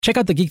Check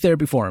out the Geek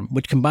Therapy Forum,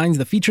 which combines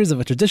the features of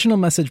a traditional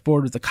message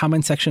board with the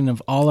comment section of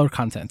all our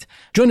content.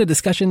 Join the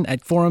discussion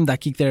at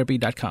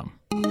forum.geektherapy.com.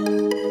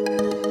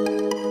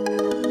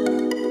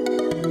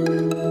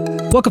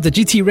 Welcome to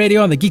GT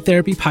Radio on the Geek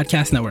Therapy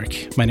Podcast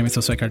Network. My name is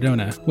Josue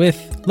Cardona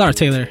with Lara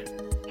Taylor.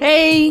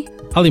 Hey.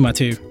 Ali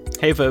Matu.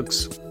 Hey,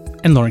 folks.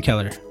 And Lauren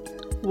Keller.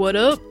 What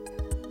up?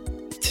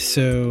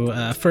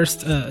 So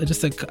first,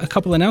 just a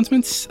couple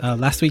announcements.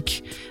 Last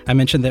week, I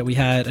mentioned that we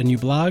had a new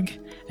blog,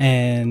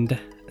 and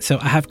so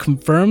I have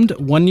confirmed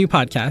one new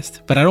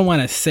podcast, but I don't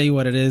want to say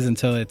what it is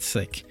until it's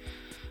like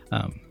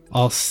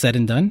all said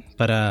and done.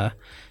 But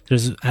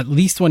there's at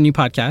least one new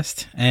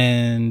podcast,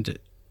 and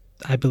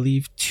I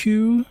believe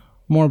 2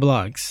 more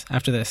blogs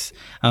after this,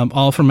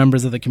 all for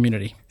members of the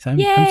community. So I'm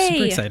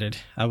super excited.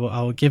 I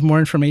will give more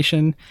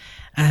information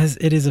as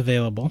it is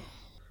available.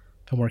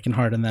 I'm working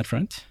hard on that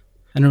front.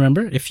 And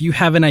remember, if you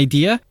have an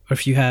idea or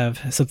if you have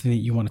something that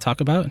you want to talk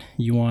about,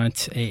 you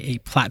want a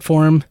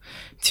platform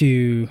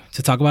to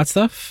talk about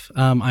stuff,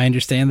 I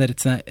understand that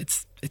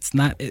it's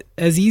not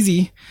as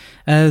easy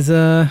as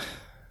it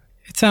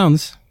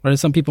sounds, or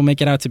as some people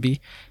make it out to be,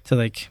 to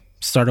like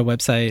start a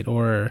website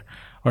or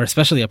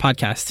especially a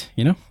podcast.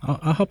 You know,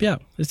 I'll help you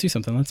out. Let's do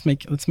something. Let's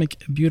make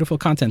beautiful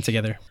content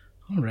together.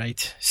 All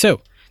right.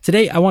 So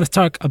today I want to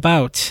talk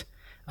about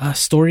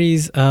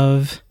stories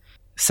of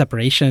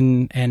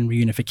separation and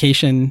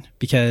reunification,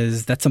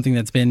 because that's something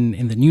that's been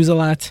in the news a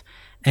lot.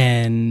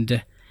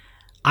 And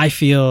I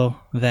feel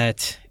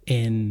that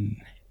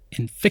in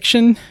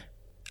fiction,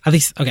 at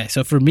least, okay,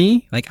 so for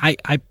me, like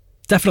I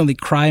definitely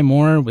cry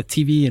more with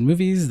TV and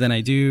movies than I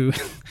do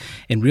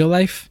in real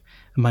life.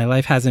 My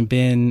life hasn't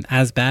been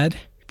as bad.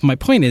 But my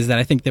point is that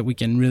I think that we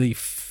can really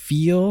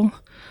feel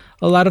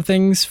a lot of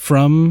things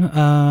from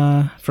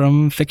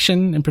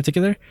fiction in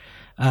particular.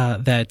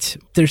 That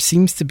there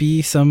seems to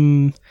be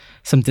some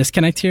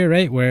disconnect here,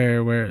 right?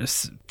 Where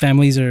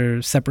families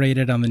are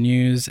separated on the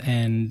news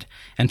and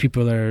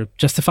people are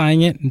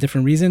justifying it in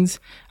different reasons.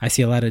 I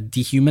see a lot of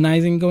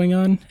dehumanizing going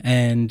on,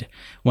 and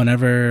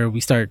whenever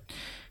we start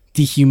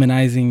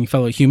dehumanizing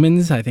fellow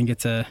humans, I think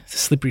it's a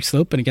slippery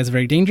slope and it gets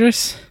very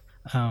dangerous.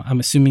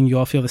 I'm assuming you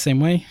all feel the same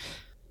way.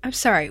 I'm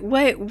sorry.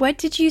 What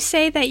did you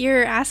say that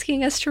you're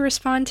asking us to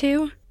respond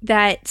to?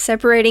 That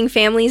separating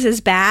families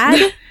is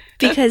bad?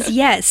 Because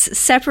yes,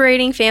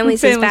 separating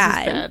families is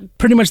bad.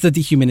 Pretty much the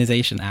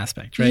dehumanization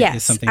aspect, right? Yes,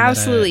 is something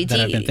absolutely. That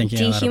I've been thinking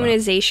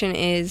dehumanization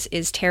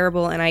is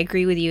terrible, and I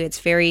agree with you.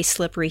 It's very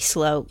slippery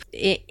slope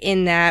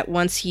in that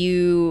once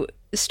you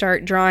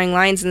start drawing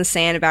lines in the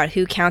sand about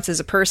who counts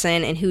as a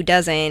person and who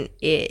doesn't,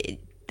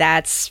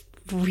 that's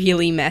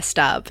really messed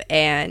up.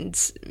 And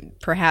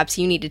perhaps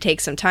you need to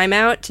take some time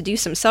out to do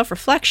some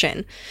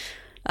self-reflection.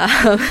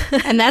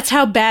 And that's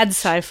how bad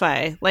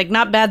sci-fi, like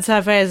not bad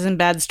sci-fi as in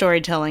bad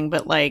storytelling,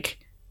 but like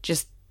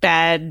just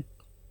bad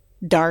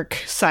dark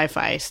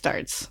sci-fi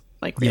starts.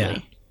 Like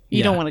really,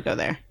 you don't want to go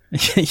there.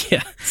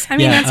 Yeah, I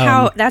mean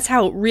that's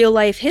how real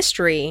life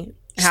history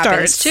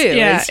happens too.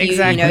 Yeah,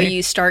 exactly.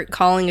 You start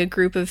calling a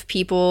group of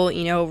people,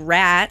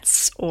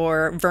 rats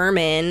or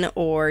vermin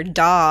or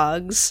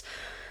dogs.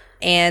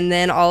 And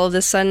then all of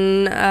a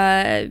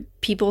sudden,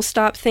 people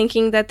stop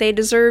thinking that they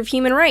deserve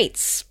human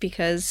rights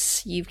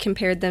because you've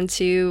compared them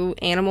to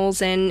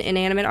animals and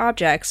inanimate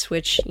objects,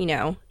 which,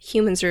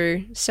 humans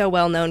are so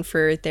well known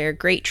for their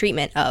great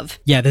treatment of.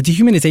 Yeah, the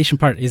dehumanization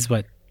part is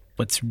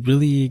what's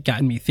really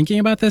gotten me thinking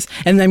about this.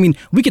 And I mean,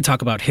 we could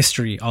talk about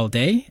history all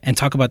day and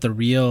talk about the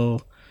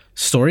real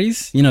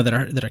stories,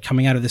 that are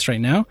coming out of this right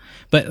now.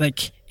 But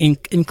like in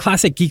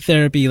classic geek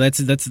therapy,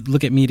 let's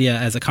look at media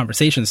as a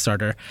conversation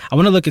starter. I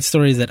want to look at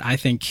stories that I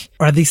think,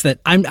 or at least that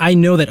I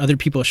know that other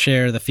people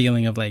share the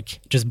feeling of like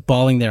just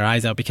bawling their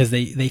eyes out because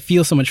they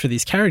feel so much for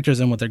these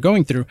characters and what they're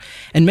going through.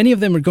 And many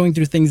of them are going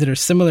through things that are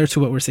similar to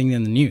what we're seeing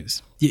in the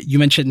news. You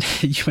mentioned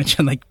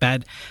like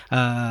bad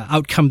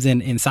outcomes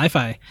in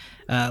sci-fi.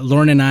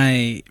 Lauren and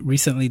I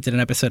recently did an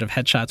episode of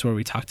Headshots where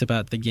we talked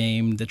about the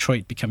game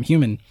Detroit Become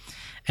Human.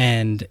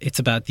 And it's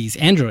about these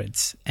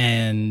androids,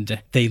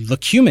 and they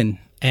look human,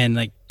 and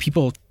like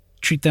people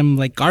treat them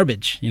like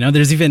garbage.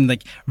 There's even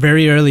like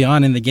very early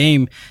on in the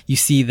game, you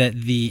see that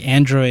the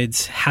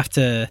androids have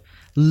to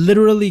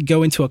literally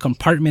go into a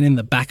compartment in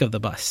the back of the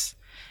bus.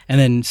 And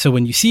then, so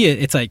when you see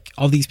it, it's like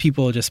all these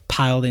people just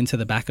piled into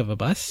the back of a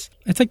bus.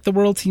 It's like the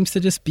world seems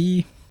to just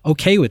be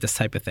okay with this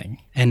type of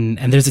thing. And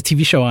there's a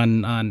TV show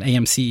on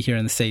AMC here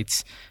in the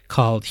States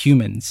called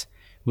Humans,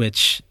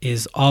 which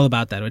is all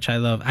about that, which I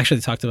love.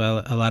 Actually talked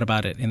about a lot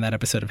about it in that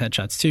episode of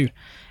Headshots too.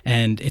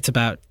 And it's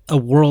about a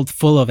world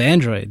full of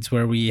androids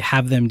where we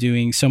have them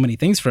doing so many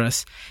things for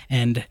us.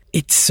 And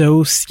it's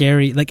so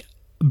scary. Like,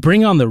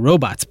 bring on the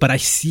robots, but I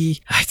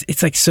see,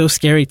 it's like so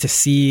scary to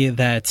see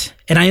that.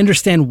 And I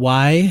understand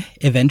why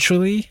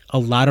eventually a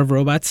lot of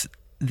robots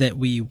that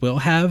we will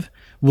have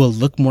will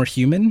look more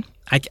human.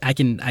 I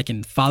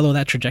can follow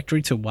that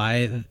trajectory to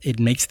why it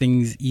makes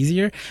things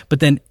easier, but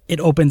then it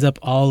opens up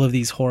all of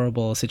these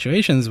horrible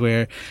situations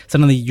where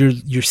suddenly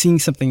you're seeing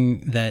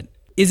something that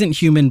isn't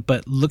human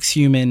but looks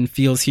human,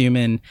 feels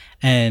human,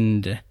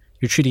 and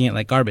you're treating it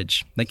like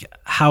garbage. Like,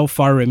 how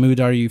far removed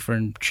are you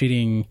from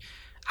treating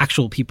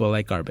actual people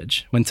like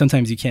garbage when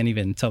sometimes you can't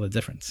even tell the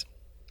difference?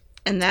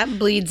 And that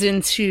bleeds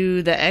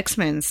into the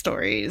X-Men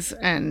stories,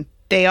 and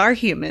they are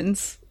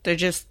humans. They're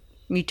just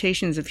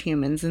mutations of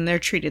humans, and they're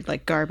treated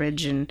like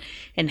garbage and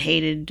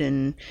hated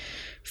and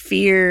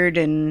feared,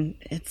 and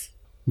it's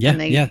yeah,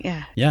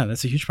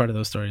 that's a huge part of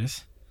those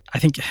stories.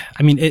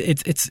 I mean,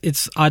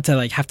 it's odd to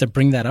like have to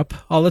bring that up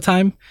all the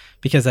time,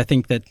 because I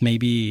think that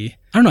maybe,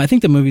 I don't know, I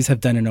think the movies have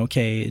done an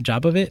okay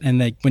job of it, and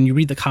like when you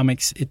read the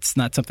comics, it's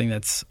not something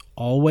that's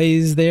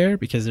always there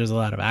because there's a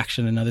lot of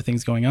action and other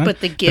things going on. But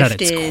The Gifted,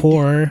 but at its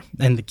core,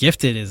 and The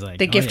Gifted is like,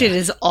 The Gifted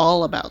is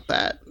all about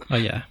that. Oh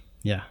yeah,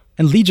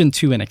 and Legion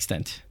to an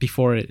extent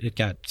before it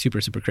got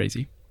super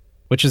crazy,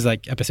 which is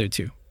like episode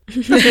 2.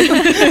 You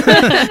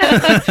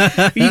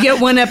get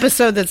one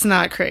episode that's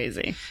not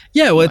crazy.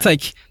 Yeah, well, it's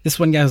like this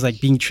one guy was like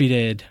being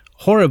treated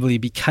horribly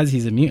because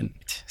he's a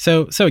mutant.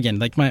 So again,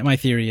 like my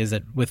theory is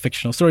that with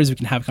fictional stories, we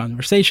can have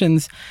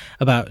conversations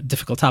about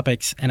difficult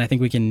topics, and I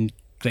think we can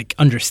like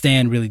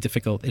understand really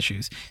difficult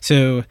issues.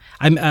 So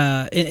I'm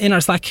in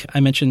our Slack, I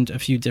mentioned a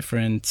few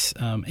different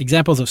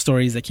examples of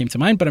stories that came to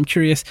mind, but I'm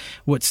curious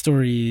what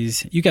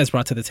stories you guys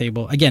brought to the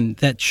table, again,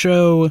 that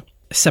show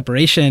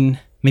separation,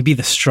 maybe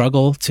the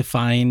struggle to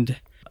find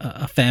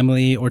a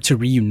family or to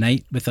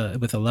reunite with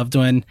a loved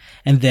one,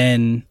 and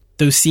then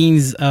those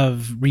scenes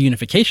of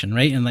reunification,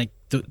 right? And like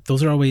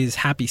those are always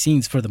happy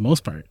scenes for the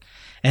most part.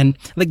 And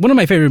like one of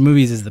my favorite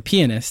movies is The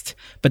Pianist,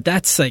 but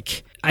that's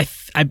like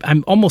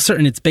I'm almost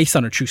certain it's based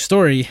on a true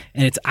story,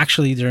 and it's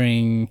actually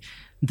during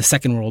the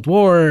Second World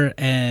War,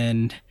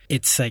 and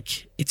it's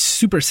like it's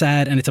super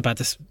sad, and it's about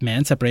this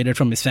man separated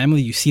from his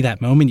family. You see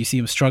that moment, you see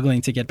him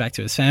struggling to get back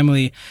to his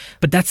family,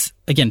 but that's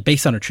again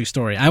based on a true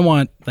story. I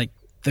want like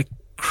the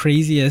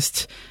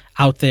craziest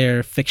out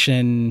there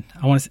fiction.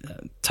 I want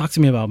to talk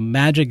to me about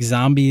magic,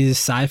 zombies,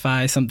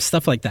 sci-fi, some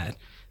stuff like that.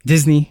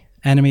 Disney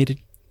animated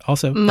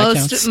also.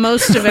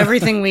 Most of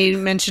everything we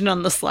mentioned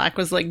on the Slack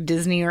was like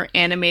Disney or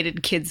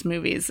animated kids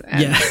movies.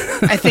 And yeah.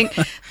 I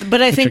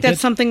think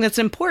that's something that's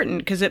important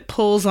because it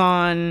pulls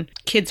on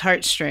kids'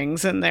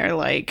 heartstrings, and they're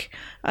like,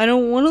 I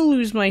don't want to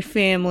lose my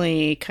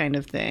family kind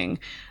of thing.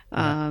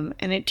 And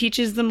it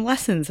teaches them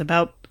lessons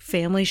about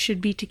families should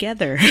be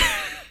together.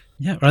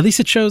 Yeah, or at least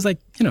it shows like,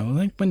 you know,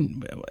 like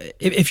when,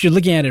 if you're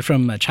looking at it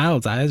from a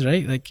child's eyes,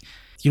 right? Like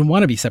you don't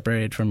want to be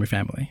separated from your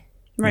family.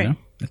 Right. You know?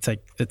 It's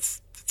like,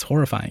 it's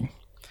horrifying.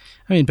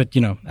 I mean, but you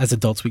know, as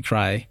adults, we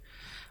cry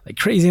like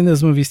crazy in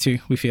those movies too.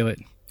 We feel it.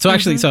 So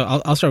actually,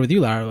 so I'll start with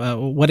you, Lara.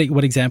 What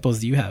examples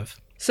do you have?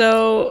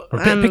 So or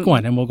pick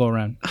one, and we'll go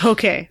around.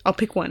 Okay, I'll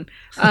pick one.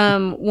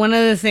 One of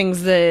the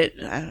things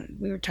that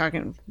we were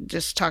talking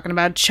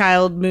about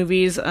child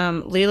movies.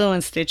 Lilo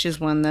and Stitch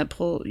is one that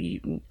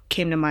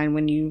came to mind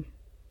when you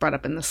brought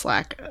up in the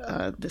Slack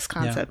this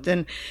concept,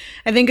 and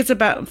I think it's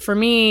about, for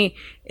me,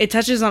 it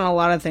touches on a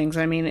lot of things.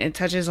 I mean, it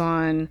touches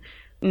on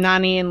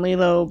Nani and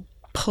Lilo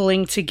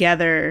pulling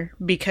together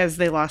because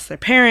they lost their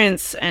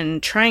parents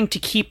and trying to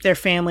keep their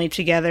family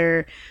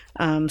together.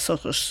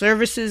 Social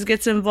services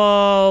gets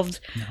involved,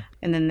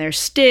 and then there's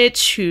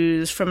Stitch,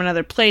 who's from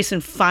another place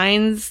and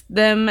finds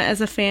them as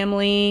a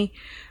family.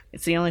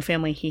 It's the only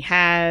family he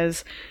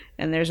has,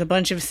 and there's a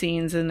bunch of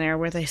scenes in there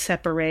where they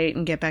separate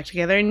and get back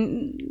together,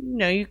 and you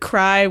know, you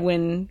cry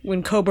when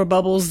Cobra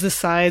Bubbles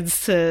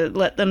decides to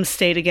let them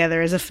stay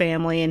together as a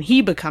family and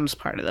he becomes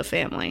part of the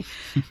family.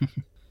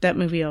 That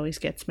movie always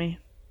gets me.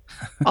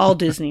 All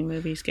Disney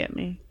movies get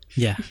me.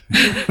 Yeah.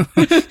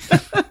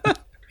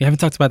 We haven't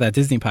talked about that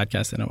Disney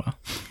podcast in a while.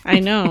 I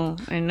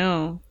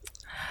know.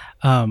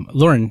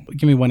 Lauren,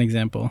 give me one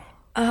example.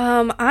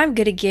 I'm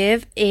gonna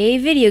give a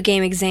video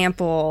game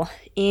example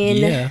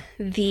in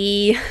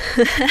the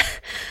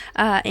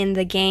in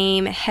the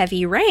game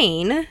Heavy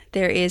Rain.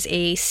 There is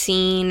a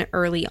scene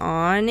early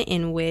on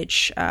in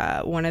which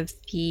one of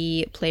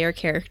the player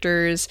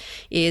characters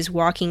is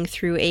walking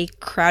through a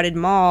crowded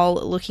mall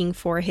looking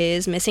for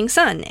his missing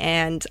son,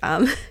 and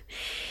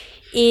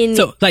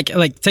so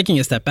like taking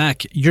a step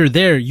back, you're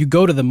there, you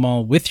go to the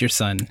mall with your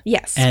son,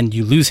 yes, and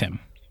you lose him.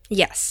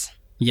 Yes.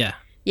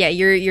 Yeah,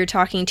 you're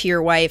talking to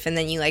your wife, and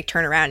then you like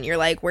turn around and you're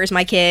like, where's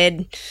my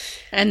kid?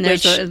 And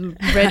there's a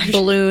red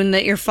balloon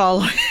that you're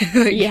following.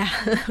 Yeah,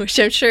 which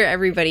I'm sure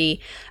everybody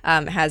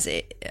has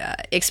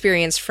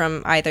experienced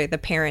from either the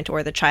parent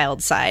or the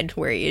child side,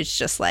 where it's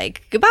just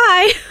like,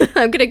 goodbye,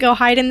 I'm gonna go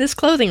hide in this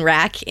clothing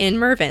rack in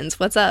Mervin's.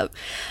 What's up?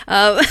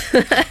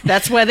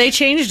 That's why they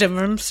changed him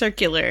from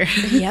circular.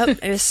 Yep,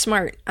 it was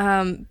smart.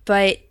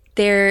 But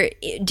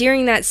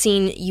during that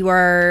scene, you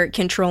are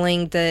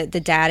controlling the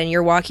dad, and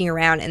you're walking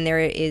around, and there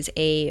is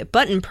a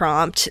button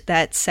prompt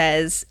that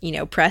says, you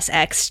know, press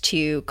X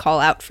to call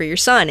out for your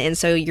son. And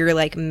so you're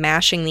like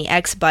mashing the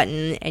X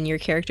button, and your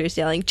character is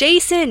yelling,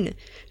 Jason,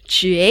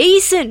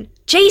 Jason,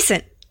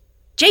 Jason,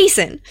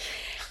 Jason.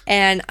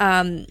 And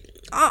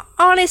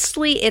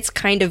honestly, it's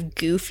kind of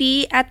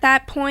goofy at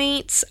that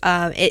point.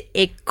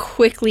 It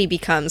quickly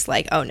becomes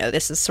like, oh no,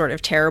 this is sort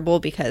of terrible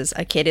because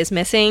a kid is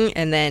missing,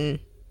 and then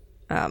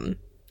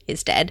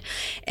is dead.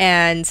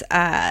 And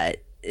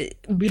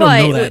we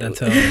don't know that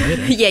until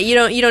later. Yeah, you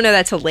don't know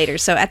that till later.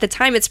 So at the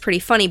time, it's pretty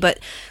funny. But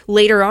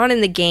later on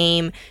in the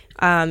game,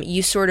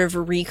 you sort of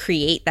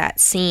recreate that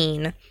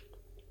scene,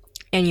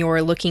 and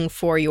you're looking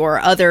for your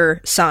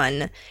other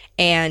son.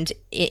 And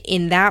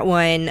in that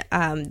one,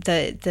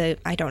 the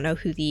I don't know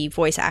who the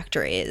voice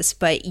actor is,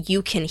 but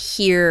you can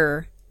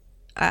hear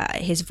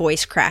his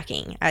voice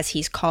cracking as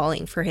he's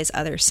calling for his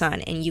other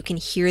son, and you can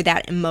hear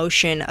that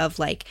emotion of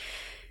like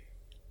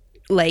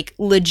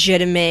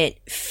legitimate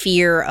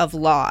fear of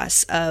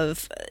loss.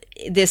 Of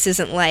this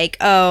isn't like,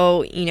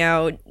 oh,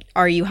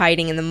 are you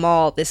hiding in the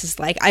mall? This is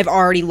like, I've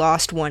already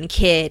lost one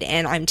kid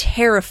and I'm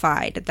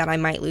terrified that I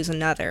might lose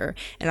another,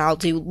 and I'll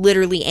do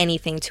literally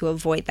anything to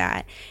avoid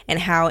that. And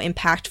how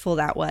impactful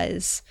that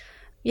was.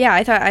 Yeah,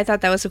 I thought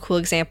that was a cool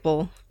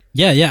example.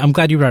 Yeah, I'm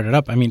glad you brought it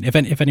up. I mean,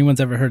 if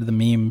anyone's ever heard of the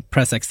meme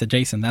 "Press X to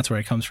Jason," that's where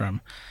it comes from.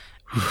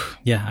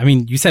 Yeah, I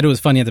mean, you said it was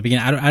funny at the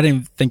beginning. I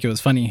didn't think it was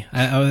funny.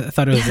 I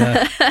thought it was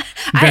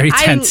very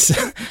tense.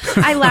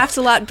 I laughed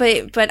a lot,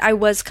 but I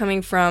was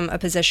coming from a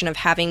position of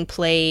having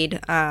played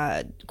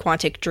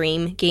Quantic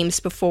Dream games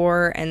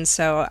before, and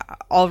so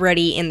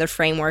already in the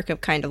framework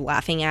of kind of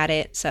laughing at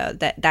it. So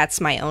that's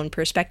my own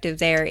perspective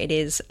there. It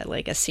is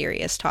like a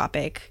serious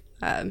topic.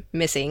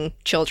 Missing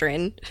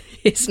children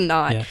is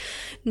not. Yeah.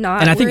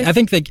 Not. And I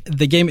think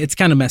the game, it's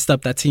kind of messed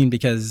up, that scene,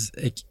 because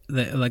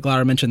like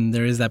Lara mentioned,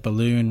 there is that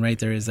balloon, right?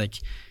 There is like,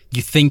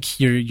 you think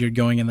you're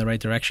going in the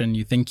right direction,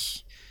 you think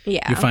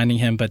you're finding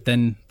him, but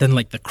then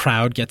like the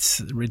crowd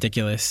gets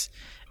ridiculous.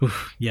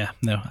 Oof, yeah,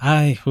 no,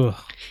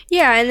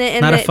 yeah,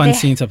 and not a fun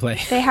scene to play.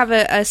 They have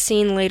a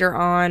scene later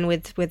on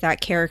with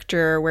that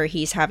character where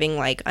he's having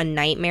like a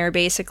nightmare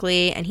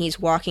basically, and he's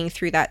walking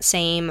through that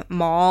same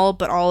mall,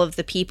 but all of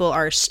the people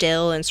are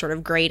still and sort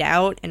of grayed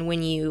out, and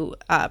when you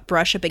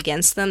brush up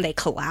against them, they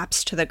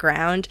collapse to the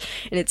ground,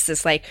 and it's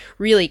this like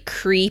really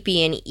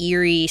creepy and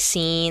eerie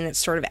scene that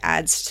sort of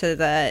adds to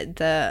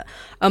the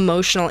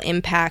emotional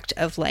impact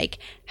of like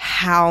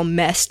how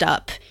messed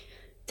up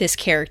this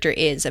character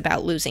is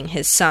about losing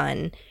his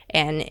son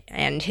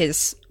and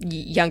his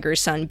younger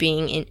son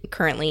being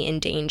currently in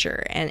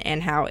danger,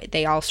 and how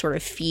they all sort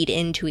of feed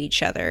into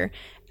each other,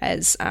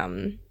 as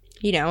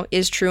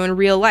is true in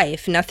real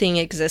life. Nothing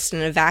exists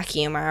in a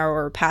vacuum.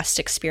 Our past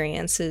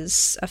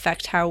experiences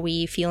affect how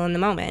we feel in the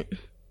moment.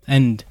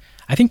 And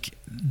I think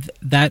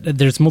that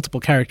there's multiple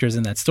characters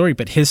in that story,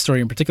 but his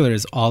story in particular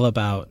is all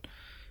about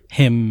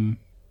him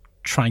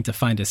trying to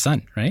find his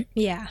son, right?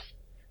 Yeah.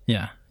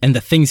 Yeah. And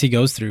the things he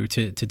goes through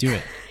to do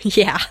it.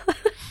 Yeah.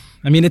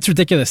 I mean, it's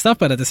ridiculous stuff,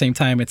 but at the same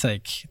time, it's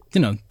like,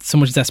 so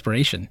much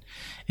desperation.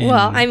 And,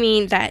 well, I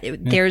mean,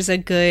 there's a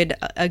good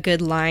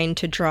line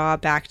to draw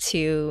back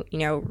to,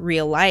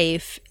 real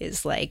life,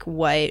 is like,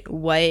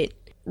 what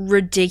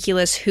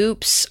ridiculous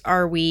hoops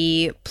are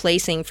we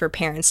placing for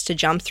parents to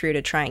jump through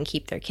to try and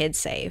keep their kids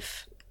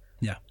safe?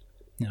 Yeah.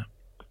 Yeah.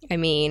 I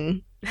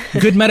mean...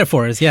 Good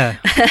metaphors, yeah.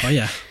 Oh,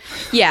 yeah.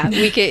 Yeah,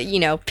 we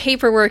could,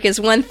 paperwork is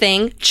one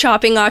thing.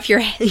 Chopping off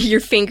your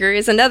finger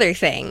is another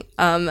thing.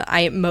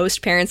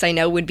 Most parents I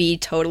know would be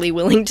totally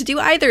willing to do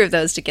either of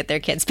those to get their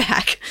kids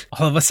back.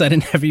 All of a sudden,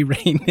 heavy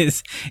rain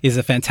is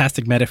a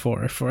fantastic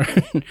metaphor for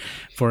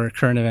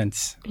current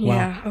events. Wow.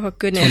 Yeah. Oh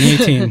goodness.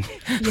 2018.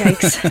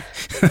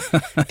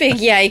 Yikes. Big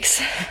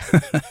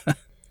yikes.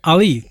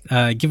 Ali,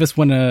 give us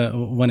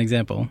one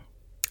example.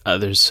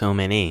 There's so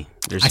many.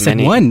 I said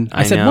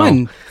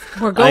one.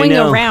 We're going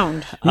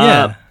around.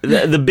 Yeah.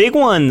 The big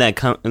one that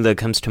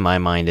comes to my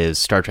mind is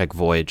Star Trek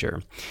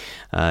Voyager.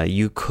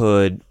 You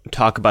could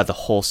talk about the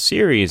whole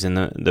series, and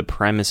the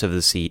premise of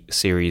the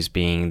series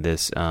being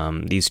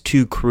these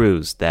two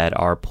crews that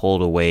are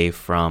pulled away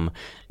from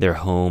their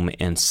home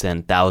and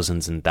sent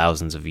thousands and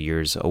thousands of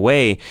years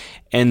away,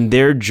 and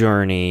their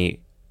journey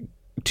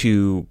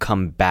to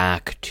come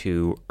back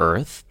to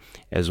Earth,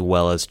 as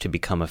well as to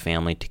become a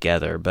family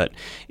together. But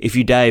if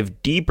you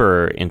dive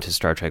deeper into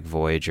Star Trek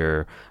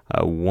Voyager,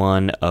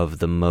 one of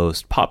the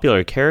most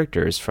popular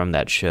characters from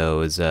that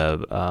show is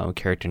a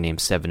character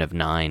named Seven of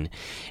Nine,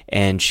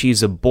 and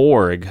she's a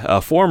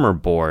former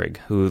Borg,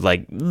 who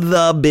like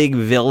the big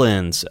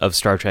villains of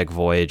Star Trek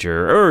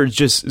Voyager, or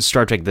just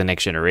Star Trek The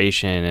Next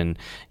Generation, and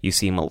you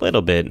see him a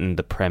little bit in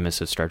the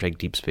premise of Star Trek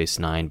Deep Space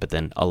Nine, but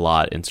then a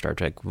lot in Star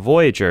Trek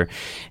Voyager,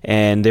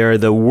 and they're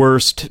the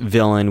worst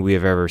villain we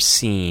have ever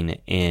seen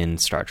in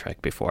Star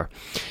Trek before.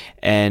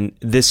 And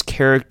this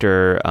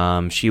character,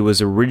 she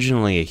was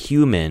originally a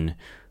human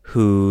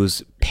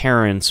whose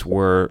parents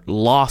were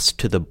lost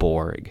to the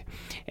Borg,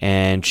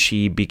 and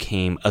she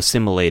became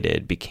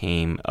assimilated,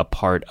 became a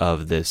part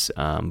of this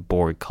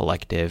Borg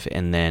collective,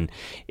 and then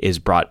is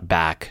brought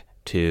back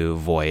to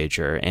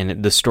Voyager.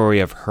 And the story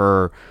of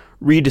her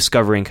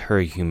rediscovering her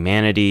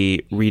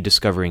humanity,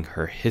 rediscovering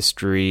her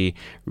history,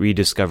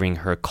 rediscovering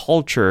her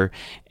culture,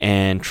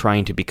 and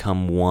trying to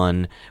become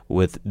one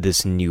with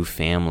this new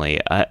family.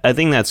 I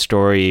think that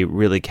story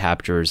really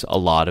captures a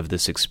lot of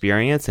this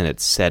experience, and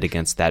it's set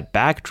against that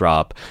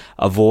backdrop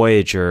of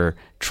Voyager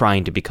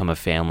trying to become a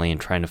family and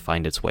trying to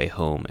find its way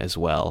home as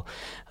well.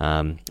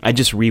 I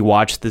just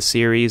rewatched the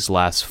series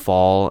last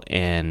fall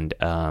and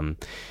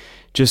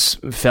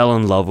just fell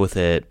in love with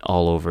it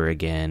all over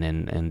again,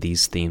 and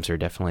these themes are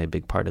definitely a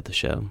big part of the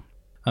show.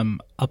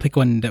 I'll pick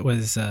one that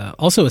was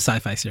also a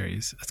sci-fi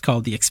series. It's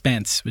called The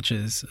Expanse, which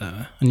is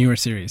a newer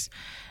series.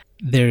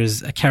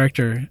 There's a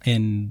character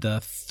in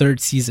the third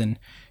season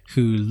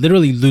who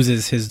literally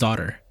loses his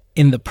daughter.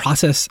 In the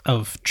process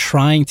of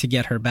trying to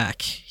get her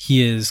back,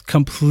 he is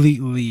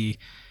completely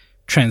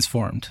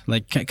transformed,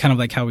 like kind of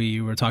like how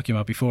we were talking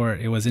about before.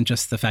 It wasn't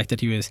just the fact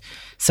that he was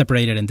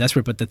separated and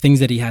desperate, but the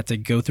things that he had to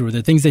go through,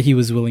 the things that he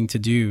was willing to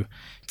do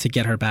to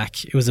get her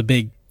back. It was a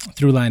big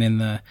through line in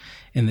the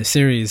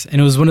series,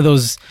 and it was one of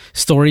those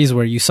stories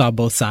where you saw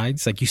both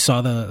sides. Like you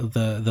saw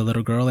the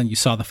little girl, and you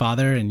saw the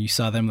father, and you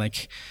saw them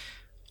like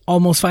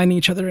almost finding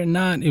each other and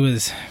not. It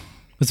was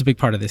a big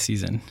part of this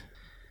season.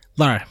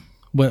 Lara,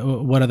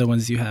 what other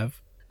ones do you have?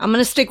 I'm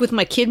gonna stick with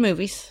my kid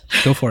movies.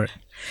 Go for it.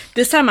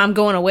 This time I'm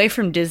going away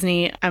from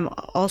Disney. I'm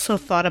also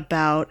thought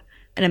about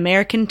An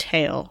American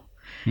Tail.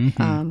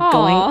 Going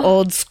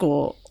old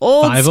school.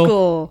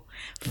 Fievel?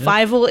 Yep.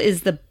 Fievel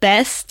is the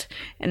best,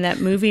 and that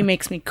movie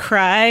makes me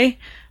cry.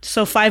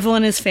 So Fievel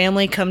and his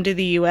family come to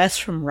the U.S.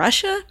 from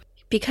Russia.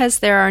 Because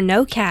there are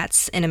no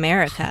cats in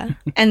America.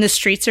 And the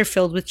streets are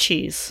filled with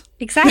cheese.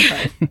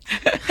 Exactly.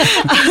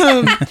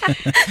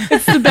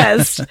 It's the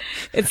best.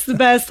 It's the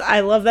best.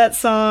 I love that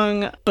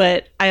song,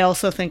 but I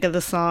also think of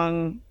the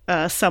song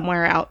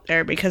Somewhere Out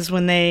There, because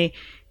when they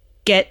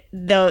get,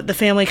 the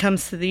family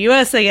comes to the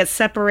U.S., they get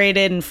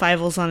separated, and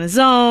Fievel's on his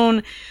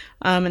own,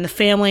 and the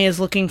family is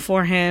looking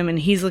for him, and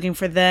he's looking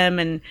for them,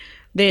 and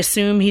they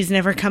assume he's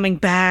never coming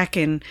back,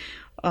 and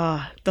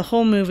the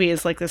whole movie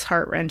is like this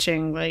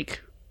heart-wrenching,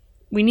 like,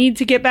 we need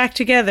to get back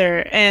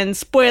together. And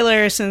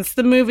spoiler, since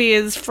the movie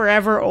is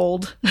forever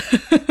old,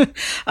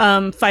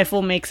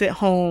 Fievel makes it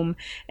home,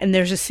 and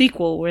there's a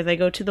sequel where they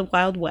go to the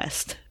Wild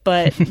West.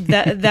 But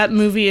that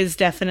movie is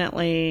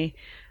definitely,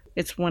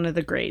 it's one of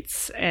the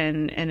greats,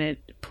 and it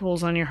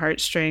pulls on your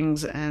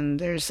heartstrings, and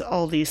there's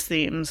all these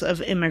themes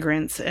of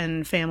immigrants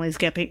and families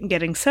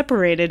getting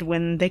separated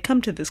when they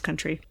come to this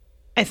country.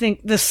 I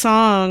think the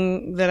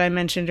song that I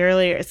mentioned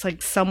earlier, it's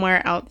like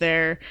Somewhere Out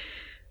There.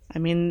 I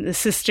mean, the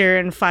sister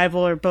and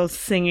Fievel are both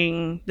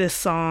singing this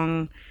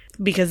song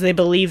because they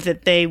believe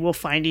that they will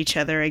find each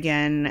other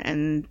again,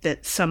 and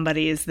that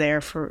somebody is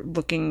there for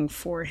looking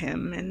for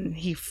him. And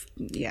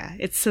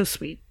it's so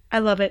sweet. I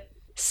love it.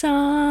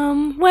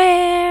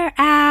 Somewhere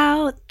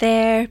out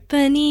there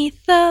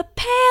beneath the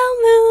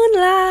pale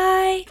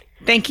moonlight.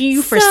 Thank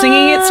you for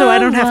singing it so I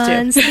don't have to.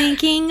 Someone's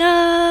thinking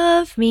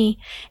of me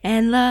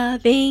and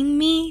loving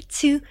me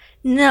tonight.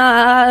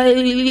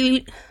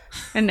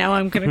 And now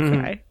I'm going to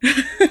cry.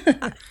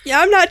 Yeah,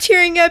 I'm not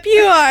cheering up.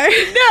 You are.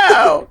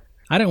 No.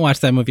 I didn't watch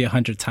that movie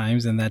 100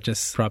 times, and that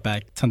just brought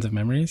back tons of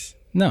memories.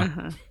 No.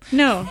 Uh-huh.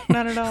 No,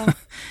 not at all.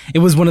 It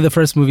was one of the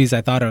first movies I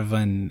thought of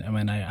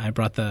when I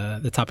brought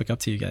the topic up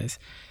to you guys.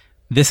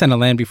 This and A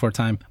Land Before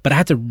Time. But I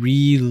had to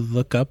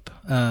re-look up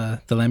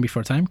The Land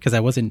Before Time because I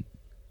wasn't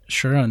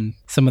sure on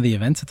some of the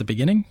events at the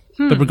beginning.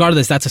 But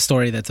regardless, that's a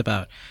story that's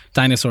about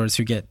dinosaurs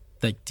who get,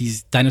 like,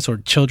 these dinosaur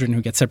children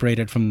who get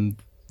separated from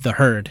the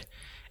herd.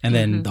 And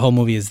then the whole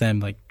movie is them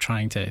like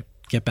trying to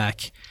get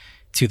back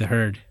to the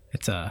herd.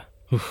 It's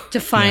to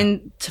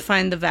find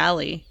the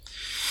valley.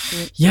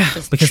 Yeah,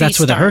 because that's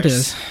where the herd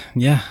is.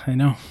 Yeah, I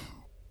know.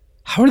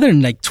 How are there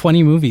like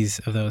 20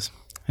 movies of those?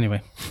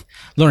 Anyway,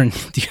 Lauren,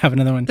 do you have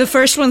another one? The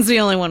first one's the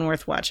only one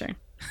worth watching.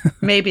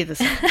 Maybe the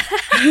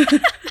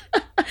second.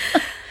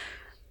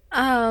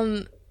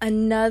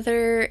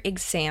 Another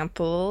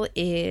example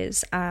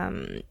is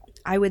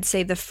I would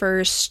say the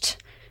first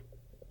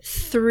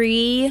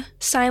 3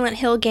 Silent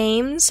Hill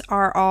games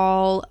are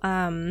all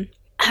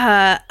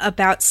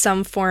about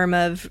some form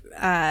of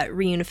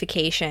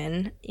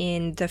reunification.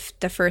 In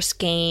the first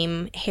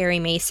game, Harry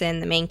Mason,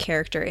 the main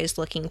character, is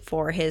looking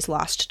for his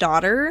lost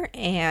daughter,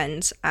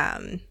 and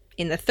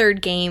in the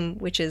third game,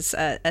 which is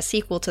a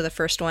sequel to the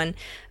first one,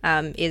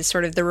 is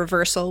sort of the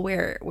reversal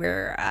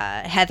where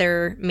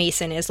Heather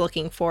Mason is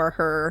looking for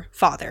her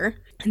father.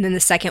 And then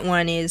the second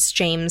one is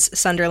James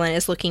Sunderland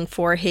is looking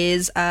for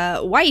his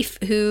wife,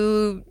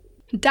 who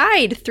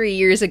died 3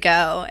 years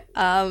ago,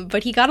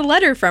 but he got a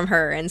letter from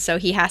her, and so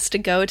he has to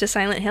go to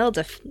Silent Hill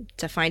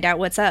to find out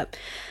what's up.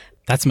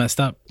 That's messed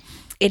up.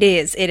 It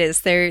is.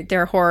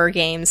 They're horror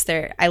games.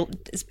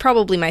 It's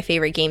probably my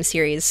favorite game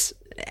series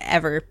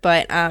ever.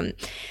 But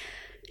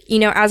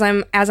as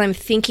I'm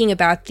thinking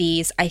about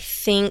these, I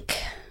think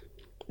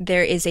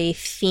there is a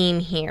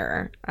theme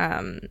here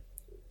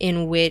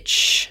in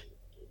which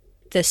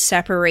the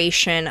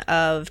separation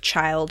of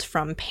child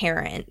from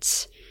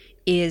parent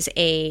is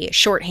a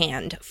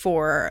shorthand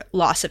for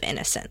loss of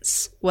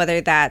innocence,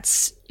 whether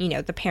that's,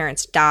 the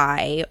parents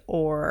die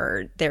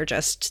or they're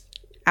just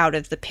out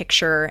of the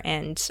picture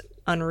and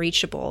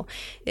unreachable.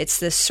 It's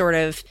this sort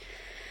of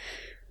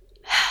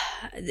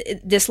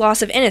this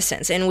loss of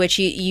innocence in which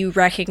you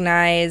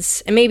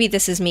recognize, and maybe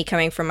this is me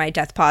coming from my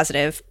death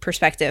positive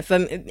perspective,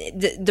 but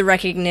the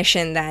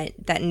recognition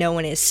that no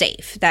one is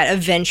safe, that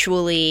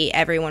eventually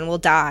everyone will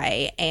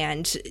die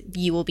and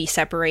you will be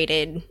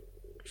separated,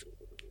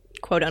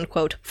 quote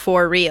unquote,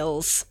 for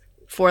reals,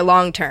 for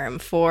long term,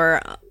 for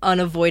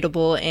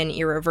unavoidable and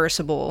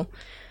irreversible.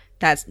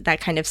 That's that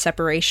kind of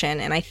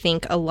separation. And I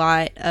think a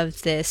lot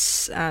of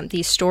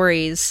these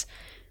stories,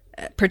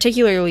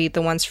 particularly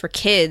the ones for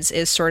kids,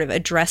 is sort of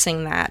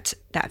addressing that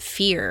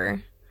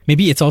fear.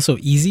 Maybe it's also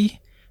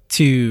easy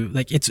to,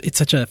 like, it's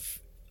such a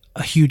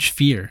huge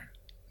fear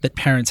that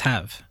parents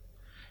have,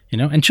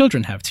 and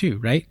children have too,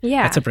 right?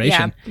 Yeah. That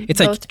separation. Yeah. It's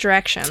both like,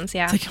 directions,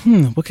 yeah. It's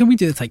like, what can we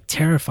do that's like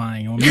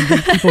terrifying? Or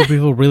maybe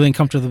people really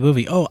uncomfortable with the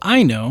movie. Oh,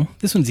 I know.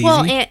 This one's easy.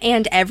 Well,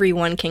 and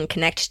everyone can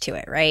connect to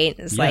it, right?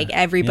 It's like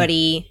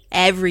everybody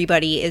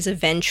is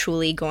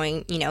eventually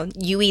going,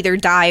 you either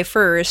die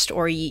first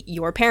or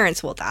your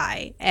parents will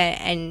die.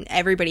 And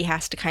everybody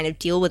has to kind of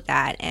deal with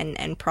that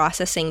and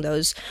processing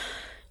those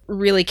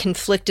really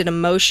conflicted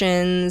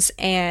emotions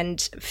and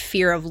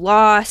fear of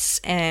loss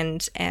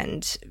and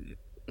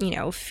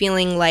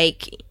feeling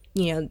like,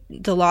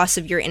 the loss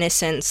of your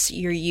innocence,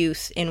 your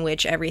youth in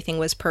which everything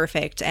was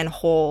perfect and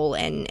whole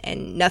and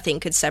nothing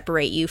could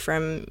separate you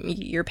from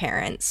your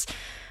parents.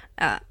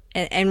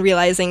 And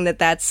realizing that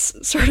that's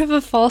sort of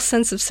a false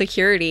sense of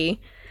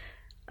security.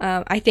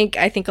 I think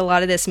a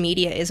lot of this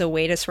media is a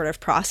way to sort of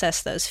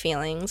process those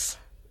feelings.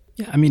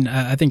 Yeah, I mean,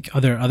 I think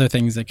other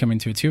things that come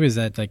into it too is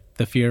that, like,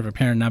 the fear of a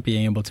parent not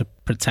being able to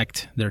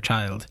protect their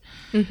child.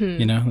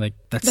 Mm-hmm. Like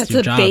that's your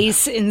a job.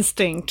 base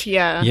instinct.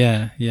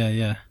 Yeah.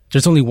 Yeah.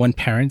 There's only one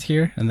parent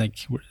here, and like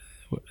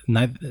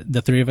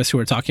the three of us who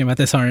are talking about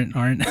this aren't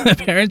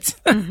parents.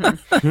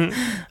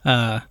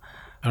 Mm-hmm.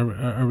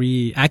 Are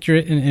we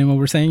accurate in what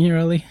we're saying here,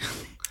 Ellie?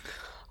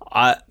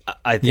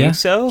 I think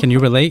so. Can you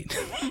relate?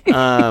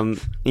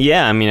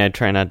 Yeah, I mean, I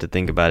try not to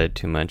think about it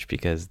too much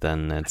because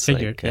then it's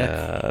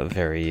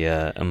very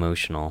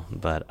emotional.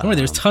 But don't worry,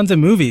 there's tons of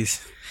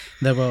movies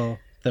that will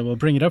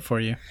bring it up for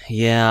you.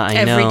 Yeah,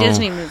 I know. Every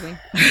Disney movie.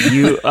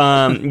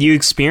 You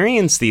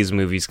experience these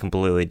movies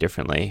completely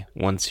differently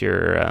once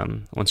you're a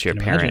parent.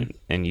 Imagine.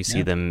 And you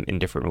see them in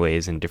different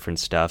ways, and different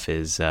stuff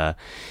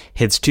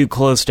hits too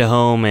close to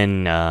home,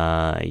 and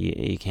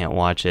you can't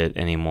watch it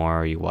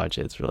anymore. Or you watch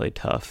it, it's really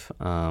tough.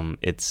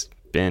 It's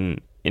been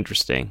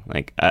interesting.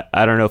 Like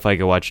I don't know if I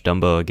could watch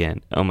Dumbo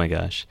again. Oh my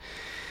gosh.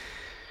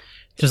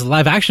 There's a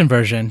live action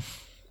version.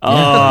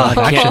 Oh,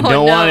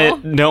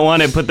 don't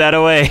want it. Put that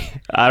away.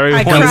 I don't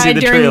even want to see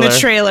the trailer. The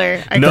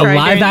trailer. The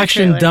live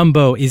action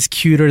Dumbo is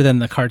cuter than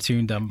the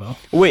cartoon Dumbo.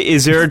 Wait,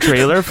 is there a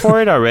trailer for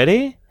it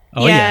already?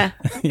 Oh yeah.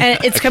 And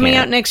it's coming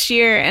out next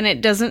year, and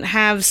it doesn't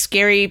have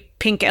scary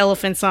pink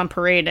elephants on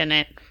parade in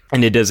it.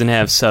 And it doesn't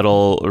have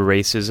subtle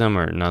racism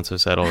or not so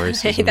subtle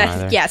racism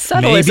either. Yeah,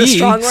 subtle is a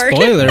strong word.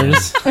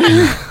 Spoilers.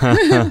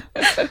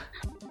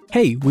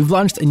 Hey, we've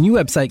launched a new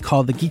website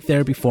called the Geek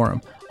Therapy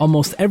Forum.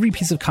 Almost every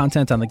piece of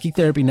content on the Geek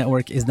Therapy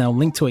Network is now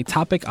linked to a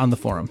topic on the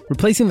forum,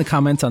 replacing the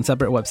comments on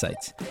separate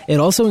websites. It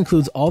also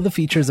includes all the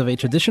features of a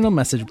traditional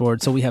message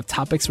board, so we have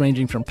topics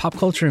ranging from pop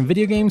culture and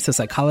video games to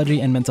psychology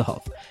and mental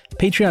health.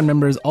 Patreon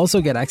members also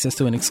get access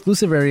to an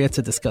exclusive area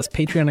to discuss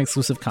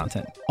Patreon-exclusive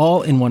content,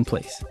 all in one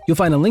place. You'll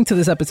find a link to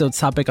this episode's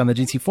topic on the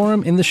GT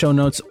Forum in the show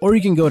notes, or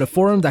you can go to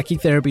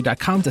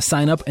forum.geektherapy.com to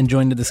sign up and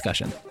join the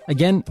discussion.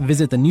 Again,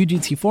 visit the new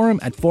GT Forum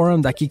at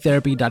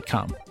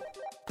forum.geektherapy.com.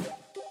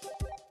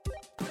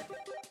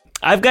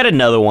 I've got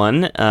another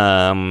one.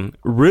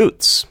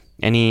 Roots.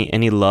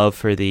 Any love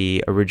for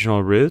the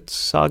original Roots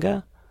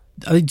saga?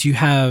 Do you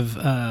have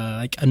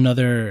like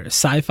another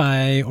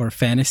sci-fi or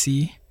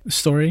fantasy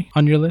story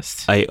on your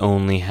list? I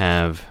only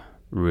have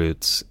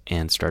Roots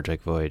and Star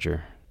Trek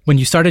Voyager. When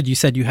you started, you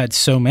said you had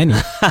so many.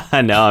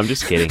 No, I'm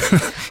just kidding.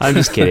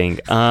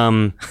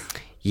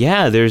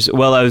 Yeah,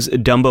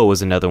 Dumbo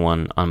was another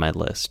one on my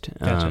list.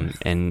 Gotcha.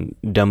 And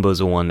Dumbo's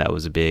the one that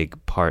was a big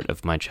part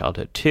of my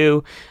childhood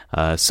too.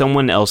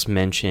 Someone else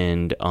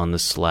mentioned on the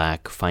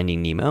Slack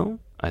Finding Nemo.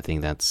 I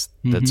think that's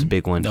a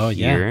big one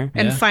here.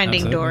 And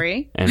Finding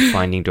Dory. And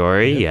Finding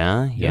Dory,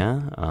 yeah.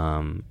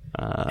 Man,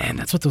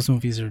 that's what those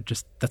movies are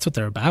that's what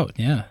they're about,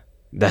 yeah.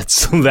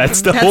 That's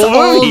the whole movie.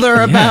 All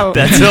they're about.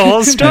 That's the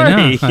whole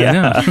story. I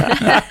know.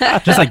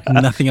 Just like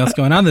nothing else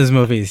going on in those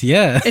movies.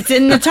 Yeah. It's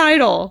in the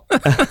title.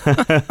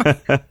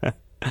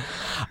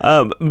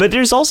 But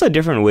there's also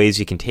different ways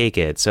you can take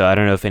it. So I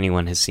don't know if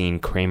anyone has seen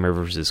Kramer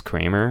versus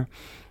Kramer.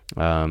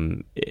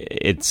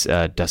 It's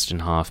Dustin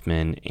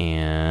Hoffman and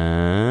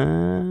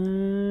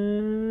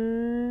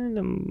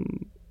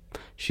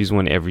she's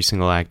won every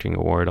single acting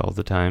award all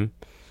the time.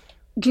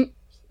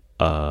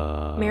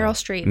 Meryl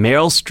Streep.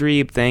 Meryl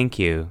Streep, thank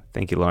you,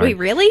 Lauren. Wait,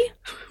 really?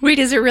 Wait,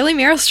 is it really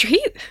Meryl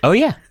Streep? Oh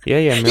yeah,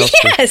 Meryl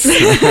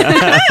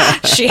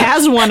Yes. She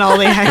has won all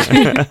the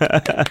acting.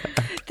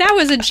 That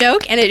was a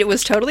joke, and it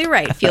was totally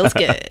right. Feels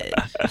good.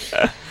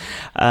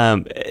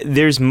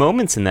 There's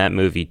moments in that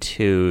movie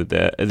too.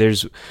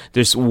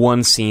 There's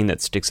one scene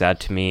that sticks out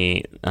to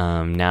me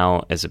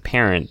now as a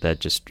parent that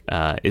just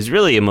is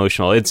really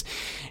emotional.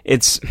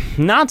 It's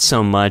not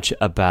so much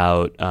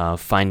about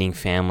finding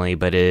family,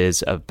 but it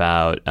is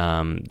about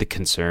the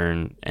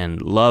concern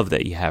and love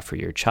that you have for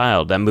your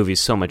child. That movie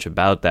is so much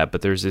about that.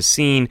 But there's a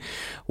scene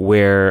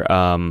where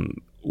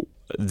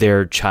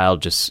their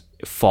child just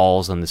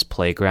falls on this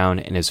playground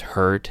and is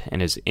hurt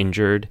and is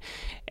injured.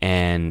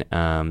 And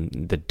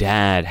the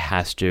dad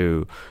has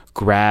to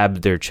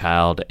grab their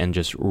child and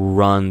just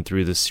run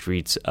through the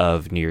streets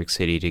of New York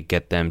City to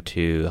get them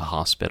to the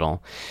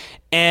hospital.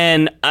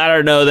 And I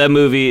don't know, that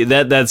movie,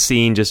 that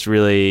scene just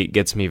really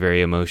gets me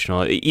very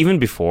emotional, even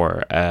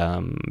before I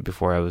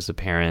was a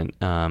parent.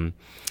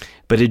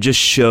 But it just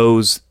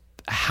shows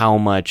how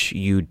much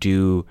you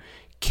do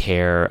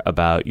care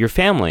about your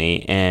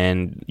family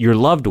and your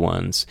loved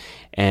ones,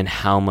 and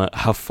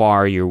how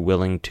far you're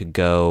willing to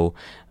go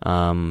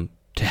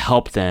to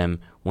help them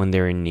when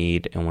they're in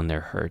need and when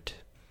they're hurt.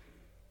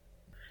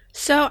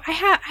 So I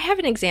have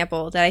an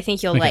example that I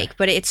think you'll like,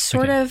 but it's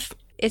sort of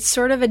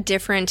a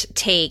different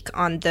take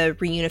on the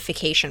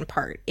reunification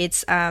part.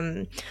 It's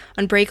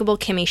Unbreakable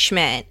Kimmy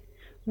Schmidt,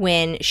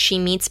 when she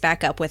meets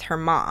back up with her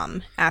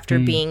mom after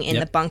being in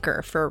the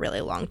bunker for a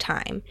really long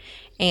time.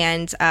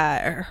 And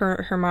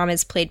her mom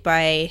is played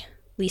by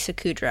Lisa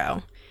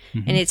Kudrow.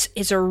 Mm-hmm. And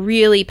it's a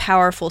really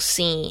powerful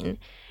scene,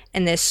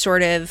 and this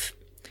sort of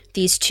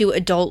these two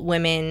adult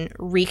women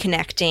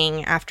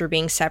reconnecting after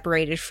being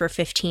separated for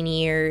 15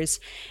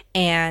 years,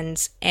 and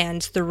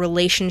the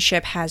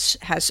relationship has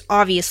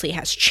obviously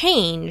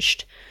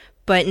changed,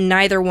 but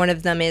neither one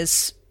of them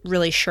is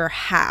really sure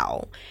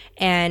how.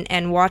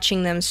 And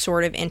watching them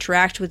sort of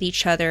interact with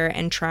each other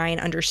and try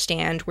and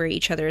understand where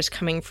each other is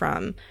coming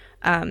from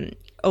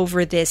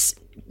over this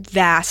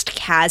vast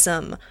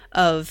chasm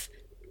of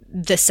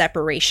the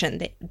separation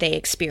that they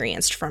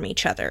experienced from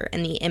each other,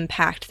 and the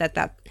impact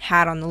that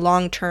had on the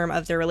long term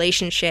of their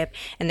relationship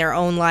and their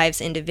own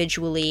lives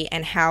individually,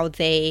 and how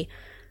they,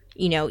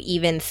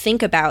 even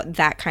think about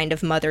that kind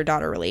of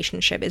mother-daughter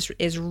relationship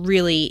is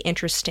really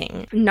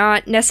interesting.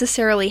 Not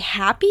necessarily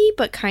happy,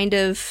 but kind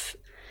of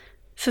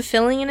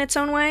fulfilling in its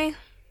own way.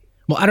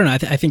 Well, I don't know.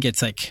 I think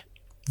it's like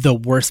the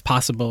worst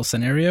possible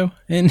scenario,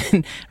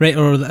 right?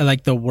 Or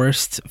like the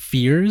worst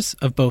fears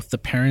of both the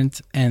parent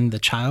and the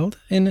child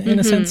in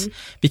a sense,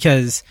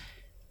 because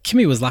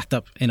Kimmy was locked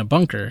up in a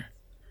bunker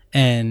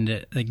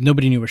and like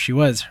nobody knew where she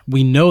was.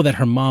 We know that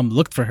her mom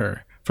looked for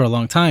her for a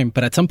long time,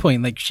 but at some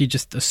point, like she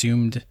just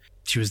assumed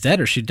she was dead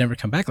or she'd never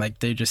come back. Like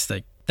they just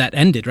like that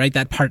ended, right?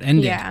 That part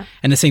ended. Yeah.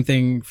 And the same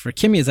thing for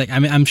Kimmy is like, I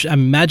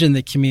imagine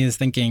that Kimmy is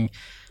thinking,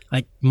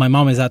 like, my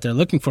mom is out there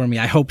looking for me.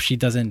 I hope she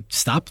doesn't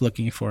stop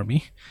looking for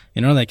me.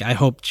 Like, I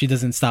hope she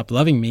doesn't stop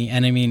loving me.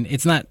 And I mean,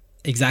 it's not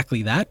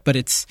exactly that, but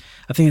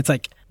I think it's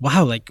like,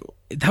 wow, like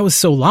that was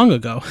so long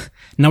ago.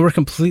 Now we're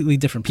completely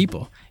different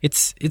people.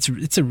 It's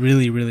a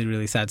really, really,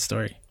 really sad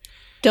story.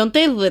 Don't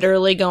they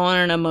literally go on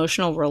an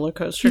emotional roller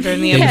coaster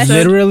during the Yes. episode? They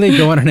literally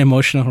go on an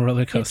emotional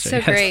roller coaster.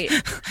 It's so great.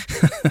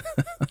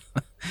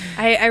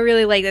 I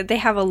really like that they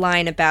have a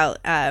line about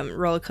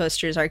roller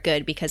coasters are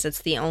good because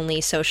it's the only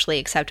socially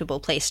acceptable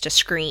place to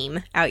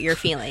scream out your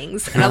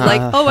feelings. And I'm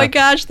like, oh my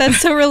gosh, that's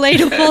so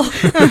relatable.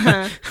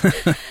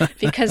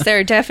 Because there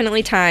are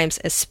definitely times,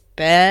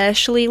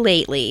 especially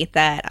lately,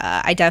 that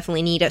I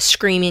definitely need a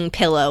screaming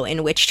pillow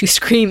in which to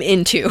scream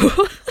into.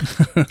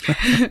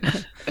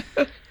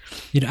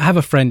 I have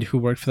a friend who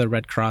worked for the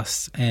Red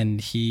Cross,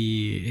 and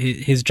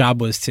his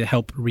job was to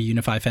help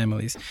reunify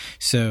families.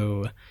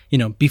 So,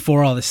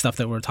 before all this stuff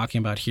that we're talking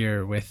about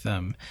here with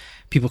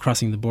people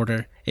crossing the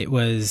border, it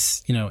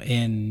was,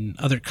 in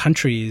other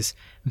countries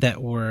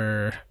that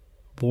were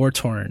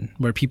war-torn,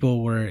 where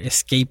people were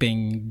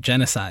escaping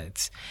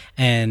genocides,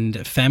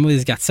 and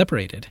families got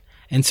separated.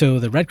 And so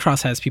the Red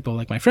Cross has people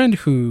like my friend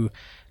who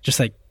just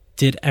like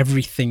did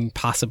everything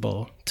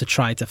possible to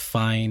try to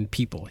find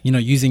people,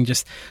 using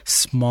just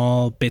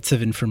small bits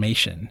of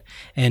information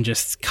and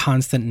just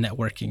constant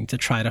networking to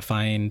try to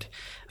find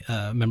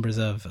members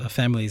of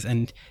families.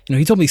 And,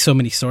 he told me so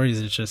many stories.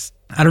 It's just,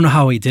 I don't know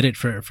how he did it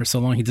for so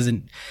long. He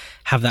doesn't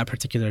have that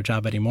particular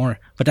job anymore.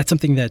 But that's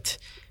something that,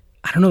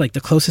 I don't know, like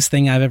the closest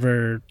thing I've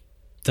ever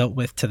dealt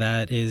with to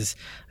that is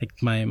like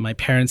my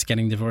parents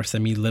getting divorced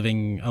and me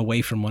living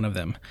away from one of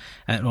them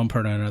at one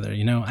point or another.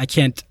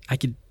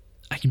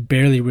 I can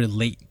barely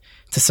relate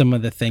to some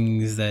of the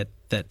things that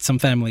some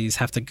families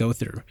have to go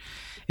through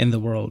in the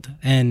world.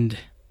 And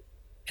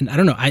I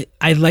don't know,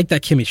 I like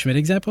that Kimmy Schmidt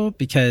example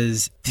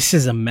because this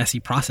is a messy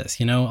process.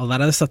 A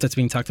lot of the stuff that's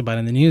being talked about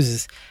in the news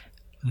is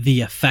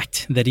the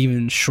effect that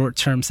even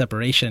short-term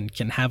separation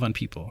can have on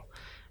people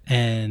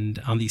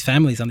and on these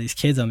families, on these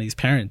kids, on these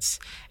parents.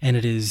 And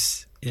it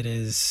is, I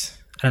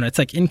don't know, it's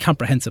like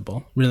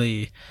incomprehensible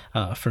really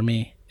for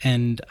me.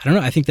 And I don't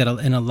know, I think that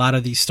in a lot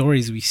of these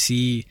stories we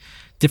see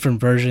different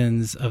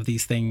versions of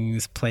these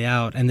things play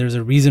out, and there's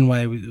a reasons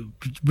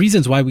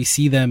why we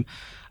see them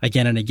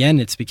again and again.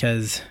 It's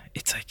because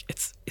it's like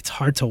it's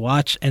hard to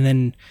watch, and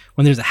then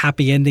when there's a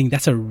happy ending,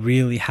 that's a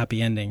really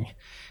happy ending,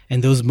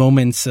 and those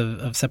moments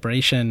of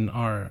separation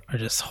are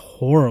just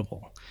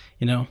horrible.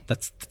 You know,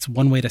 that's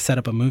one way to set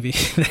up a movie.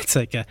 That's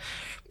like a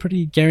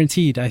pretty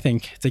guaranteed, I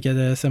think, to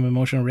get some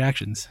emotional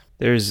reactions.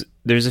 There's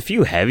a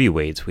few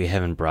heavyweights we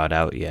haven't brought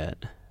out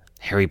yet.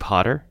 Harry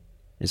Potter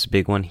is a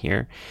big one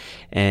here,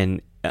 and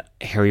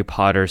Harry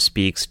Potter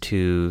speaks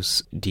to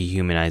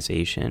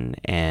dehumanization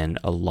and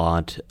a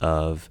lot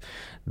of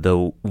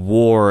the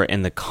war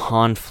and the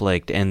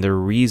conflict, and the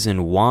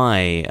reason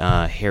why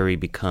Harry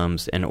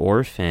becomes an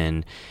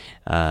orphan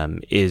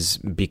is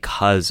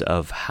because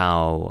of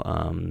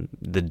how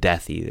the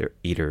Death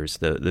Eaters,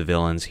 the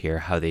villains here,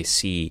 how they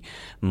see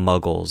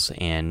Muggles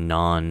and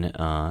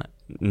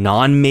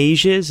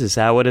non-mages. Is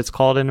that what it's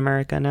called in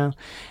America now?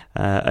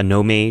 A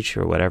no-mage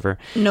or whatever.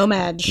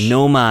 No-mage.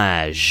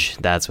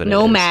 That's what it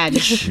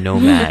is.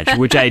 No-mage,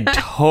 which I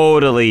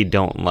totally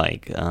don't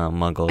like.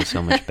 Muggle is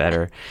so much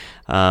better.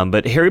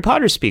 But Harry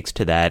Potter speaks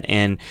to that.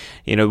 And,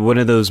 you know, one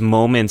of those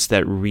moments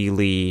that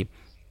really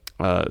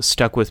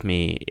stuck with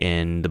me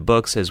in the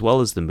books as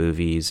well as the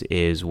movies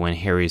is when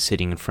Harry's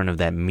sitting in front of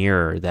that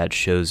mirror that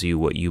shows you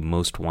what you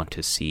most want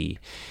to see.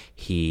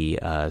 He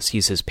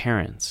sees his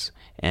parents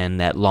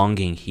and that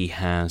longing he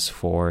has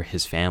for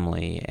his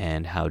family,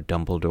 and how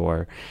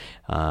Dumbledore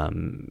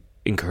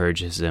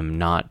encourages him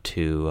not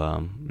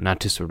to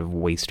sort of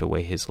waste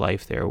away his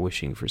life there,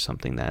 wishing for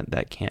something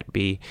that can't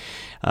be.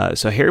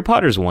 So Harry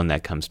Potter's one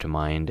that comes to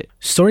mind.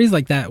 Stories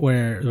like that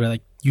where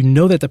like you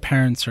know that the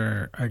parents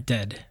are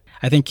dead.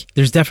 I think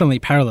there's definitely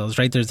parallels,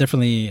 right? There's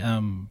definitely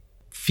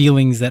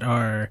feelings that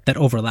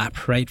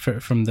overlap, right,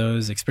 from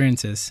those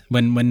experiences.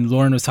 When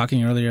Lauren was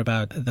talking earlier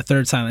about the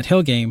third Silent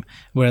Hill game,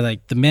 where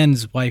like the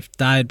man's wife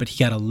died, but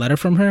he got a letter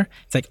from her.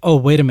 It's like, oh,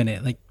 wait a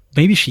minute, like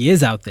maybe she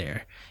is out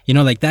there. You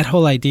know, like that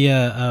whole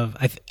idea of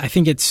I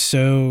think it's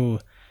so.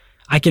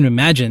 I can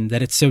imagine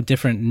that it's so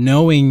different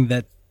knowing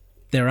that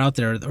they're out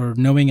there, or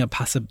knowing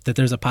that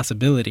there's a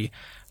possibility,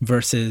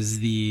 versus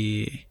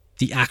the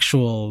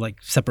actual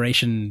like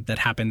separation that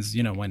happens,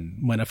 you know,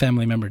 when a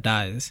family member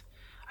dies.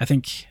 I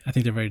think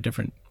they're very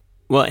different.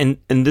 Well, and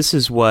this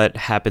is what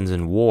happens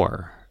in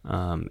war,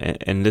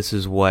 and this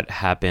is what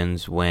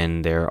happens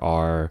when there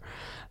are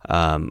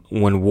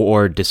when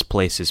war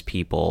displaces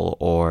people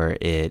or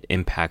it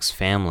impacts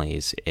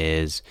families.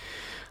 Is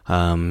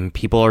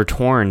people are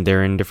torn.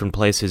 They're in different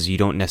places. You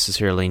don't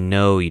necessarily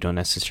know. You don't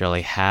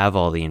necessarily have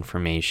all the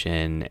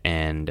information,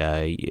 and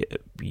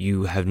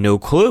you have no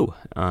clue,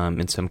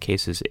 in some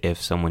cases,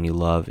 if someone you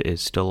love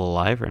is still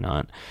alive or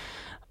not.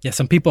 Yeah,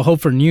 some people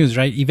hope for news,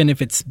 right? Even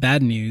if it's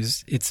bad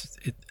news,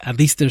 at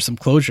least there's some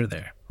closure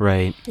there.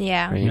 Right.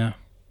 Yeah. Right. Yeah.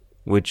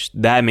 Which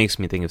that makes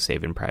me think of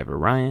Saving Private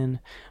Ryan.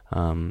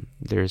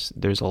 There's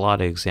a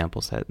lot of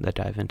examples that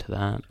dive into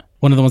that.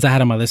 One of the ones I had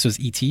on my list was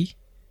E.T.,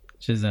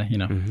 which is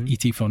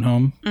E.T. Phone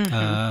Home.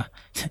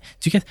 Mm-hmm.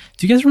 Do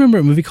you guys remember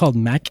a movie called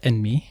Mac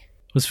and Me?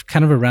 It was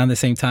kind of around the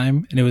same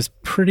time, and it was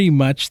pretty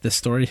much the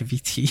story of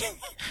E.T.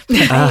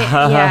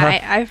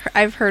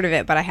 I've heard of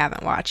it, but I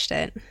haven't watched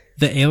it.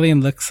 The alien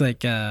looks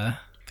like a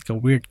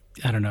weird,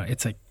 I don't know,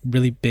 it's like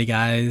really big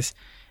eyes.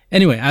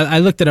 Anyway, I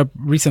looked it up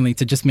recently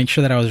to just make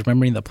sure that I was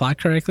remembering the plot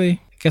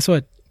correctly. Guess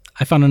what?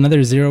 I found another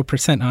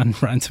 0% on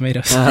Rotten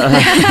Tomatoes.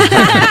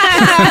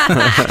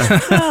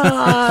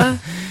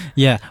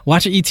 Yeah,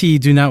 watch E.T.,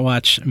 do not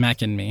watch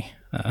Mac and Me.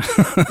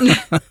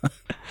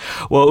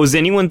 Well, was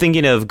anyone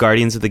thinking of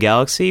Guardians of the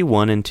Galaxy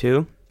 1 and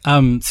 2?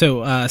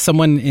 So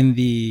someone in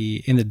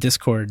the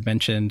Discord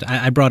mentioned,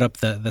 I brought up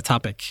the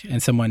topic,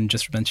 and someone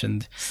just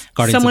mentioned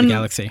Guardians of the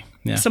Galaxy.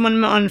 Yeah.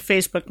 Someone on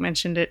Facebook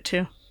mentioned it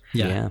too.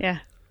 Yeah.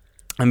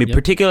 I mean,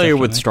 particularly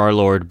definitely. with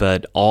Star-Lord,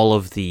 but all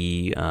of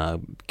the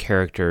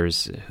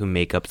characters who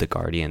make up the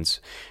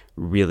Guardians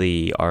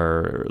really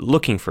are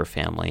looking for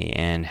family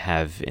and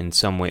have in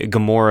some way.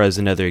 Gamora is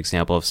another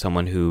example of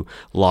someone who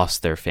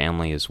lost their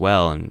family as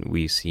well, and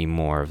we see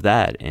more of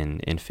that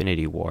in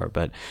Infinity War.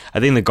 But I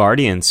think the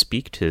Guardians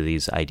speak to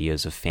these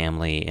ideas of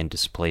family and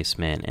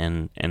displacement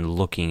and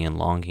looking and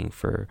longing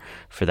for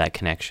that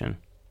connection.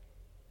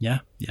 Yeah,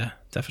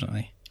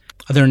 definitely.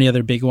 Are there any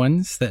other big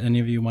ones that any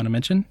of you want to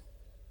mention?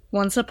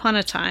 Once Upon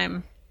a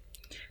Time.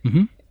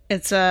 Mm-hmm.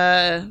 It's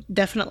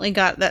definitely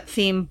got that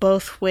theme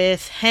both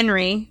with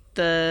Henry,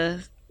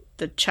 the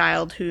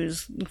child who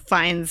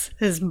finds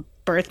his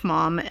birth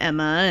mom,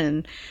 Emma,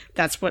 and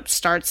that's what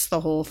starts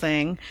the whole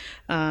thing.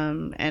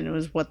 And it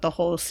was what the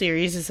whole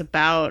series is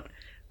about.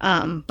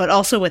 But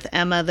also with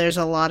Emma, there's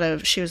a lot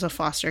of, she was a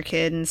foster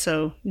kid, and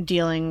so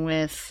dealing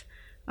with,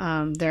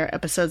 there are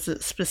episodes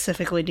that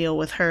specifically deal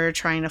with her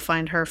trying to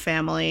find her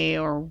family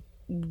or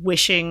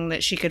wishing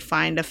that she could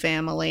find a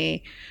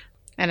family.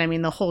 And I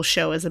mean, the whole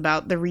show is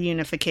about the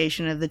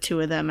reunification of the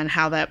two of them and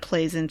how that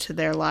plays into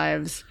their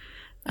lives.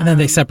 And then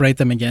they separate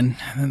them again,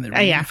 and then they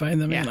reunify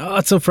them. Yeah. And,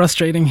 it's so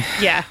frustrating.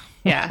 Yeah.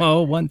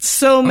 Oh, once.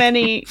 So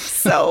many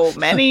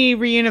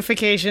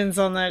reunifications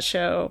on that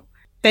show.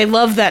 They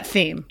love that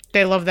theme.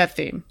 They love that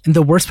theme. And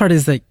the worst part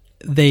is that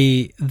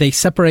they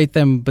separate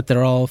them, but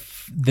they're all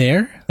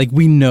there. Like,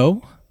 we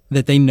know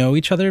that they know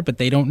each other, but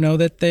they don't know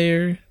that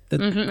they're the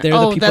people that they're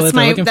looking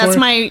for. That's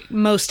my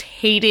most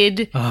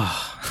hated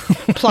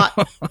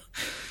plot.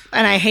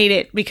 And I hate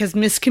it because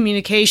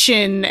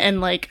miscommunication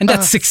and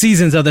that's 6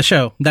 seasons of the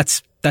show.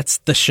 That's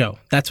the show.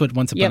 That's what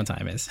Once Upon a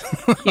Time is.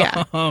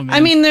 Yeah. Oh, man. I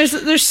mean,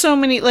 there's so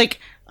many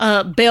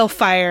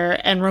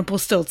Balefire and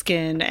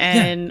Rumpelstiltskin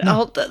and Peter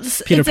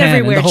it's Pan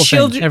everywhere. and the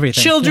whole thing,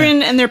 everything.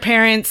 Children and their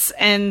parents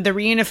and the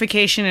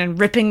reunification and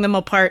ripping them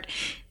apart.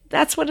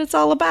 That's what it's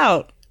all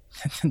about.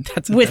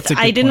 that's a good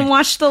I didn't point.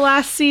 watch the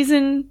last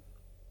season,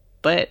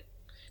 but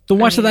Don't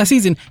watch the last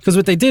season, because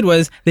what they did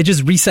was they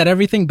just reset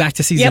everything back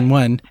to season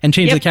 1 and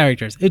changed the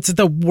characters. It's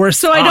the worst.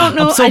 So I don't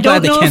know. I'm so I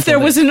don't glad know they if there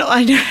canceled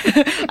was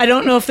it. I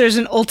don't know if there's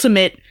an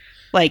ultimate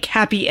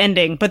happy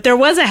ending, but there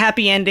was a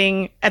happy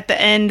ending at the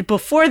end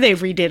before they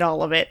redid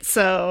all of it.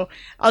 So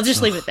I'll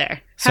just leave it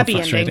there.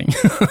 Happy ending.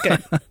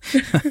 Good.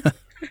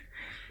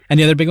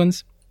 Any other big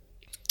ones?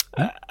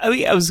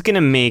 I was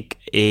gonna make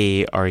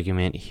a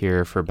argument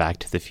here for Back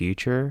to the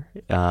Future,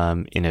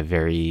 in a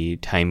very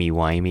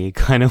timey-wimey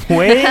kind of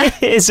way.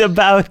 Is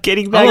about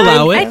getting back. I'll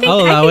allow it. I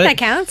think that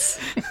counts.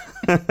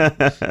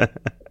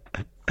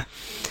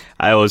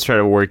 I always try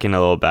to work in a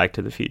little Back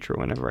to the Future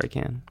whenever I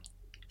can.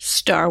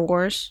 Star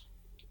Wars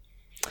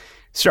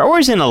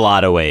in a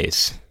lot of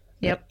ways.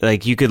 Yep.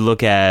 Like, you could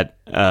look at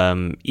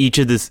each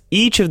of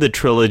the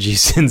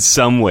trilogies in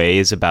some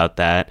ways about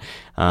that.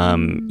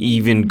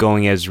 Even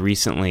going as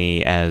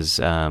recently as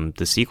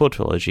the sequel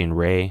trilogy in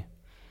Rey.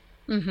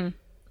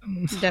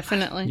 Mm-hmm.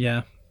 Definitely.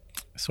 Yeah,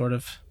 sort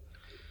of.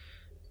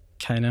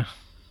 Kind of,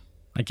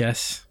 I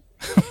guess.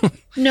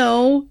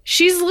 No,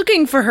 she's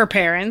looking for her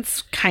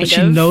parents. Kind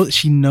of.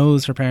 She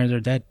knows her parents are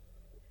dead.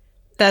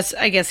 That's,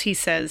 I guess he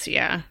says,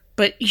 yeah.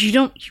 But you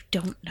don't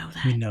know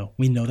that.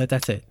 We know that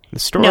that's it. The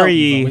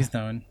story, always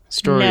known.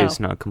 Story is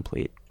not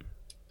complete.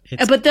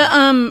 But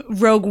the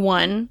Rogue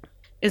One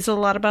is a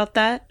lot about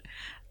that.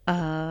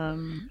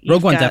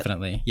 Rogue One,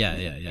 definitely. Yeah.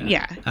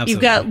 Absolutely.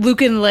 You've got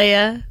Luke and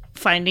Leia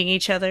finding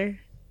each other,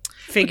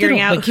 figuring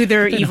out who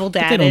their evil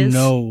dad is. They don't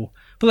know.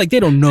 But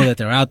they don't know that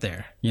they're out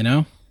there, you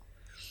know?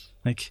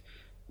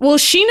 Well,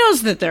 she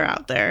knows that they're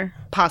out there,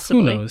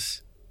 possibly. Who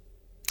knows?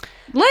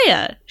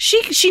 Leia.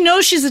 She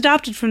knows she's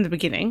adopted from the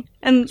beginning.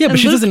 But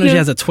she doesn't know she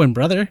has a twin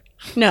brother.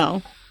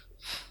 No.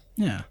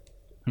 Yeah.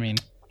 I mean,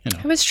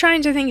 I was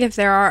trying to think if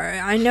there are.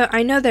 I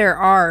know there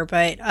are,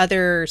 but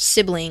other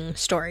sibling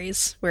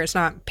stories where it's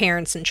not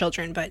parents and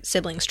children, but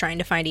siblings trying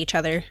to find each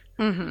other.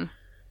 Mm-hmm.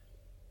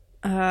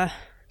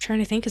 Trying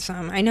to think of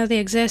some. I know they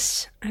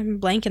exist. I'm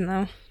blanking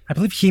though. I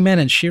believe He-Man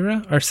and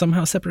She-Ra are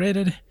somehow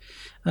separated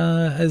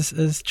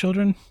as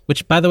children.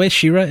 Which, by the way,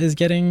 She-Ra is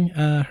getting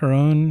her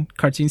own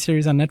cartoon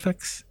series on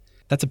Netflix.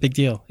 That's a big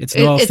deal. It's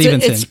Noelle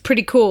Stevenson. It's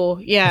pretty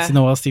cool. Yeah. It's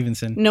Noelle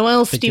Stevenson.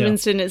 Noelle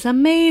Stevenson is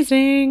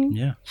amazing.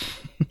 Yeah.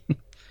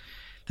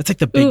 That's like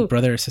the big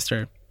brother or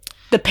sister.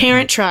 The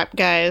Parent Trap,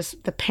 guys.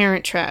 The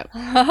Parent Trap.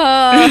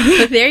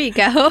 Oh, there you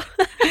go.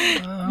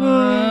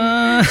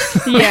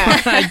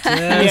 Yeah. I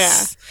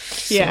guess.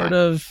 Yeah. Sort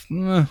of.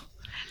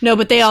 No,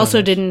 but they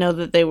also didn't know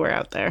that they were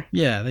out there.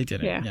 Yeah, they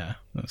didn't. Yeah.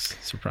 I was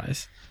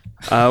surprised.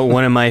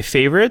 One of my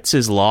favorites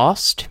is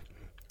Lost.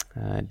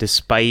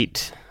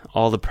 Despite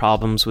all the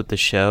problems with the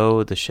show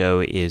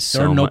is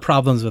there are no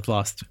problems with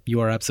Lost. You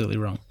are absolutely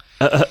wrong.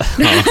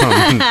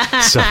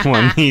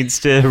 Someone needs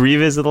to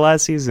revisit the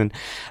last season.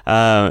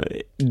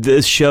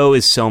 The show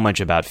is so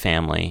much about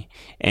family,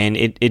 and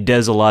it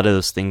does a lot of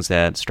those things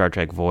that Star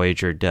Trek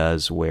Voyager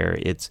does, where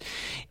it's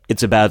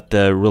about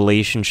the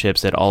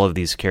relationships that all of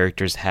these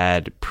characters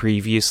had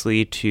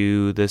previously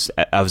to this.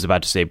 I was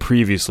about to say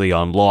previously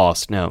on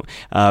Lost. No,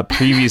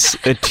 previous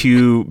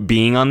to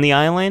being on the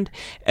island,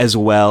 as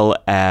well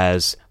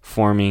as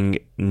forming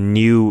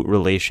new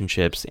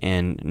relationships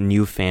and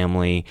new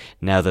family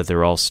now that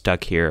they're all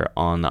stuck here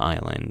on the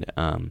island.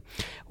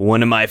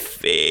 One of my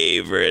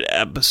favorite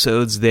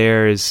episodes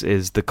there is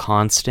The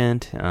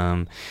Constant,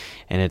 and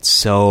it's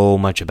so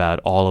much about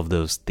all of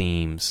those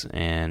themes,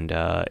 and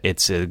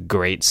it's a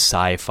great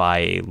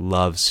sci-fi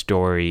love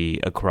story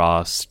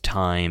across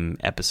time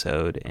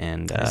episode,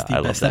 and I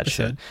love that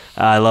show.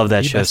 I love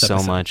that show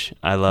so much.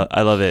 I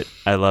love it.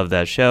 I love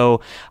that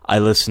show. I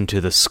listen to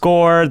the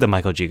score, the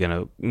Michael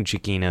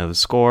Giacchino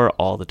score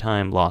all the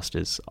time. Lost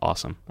is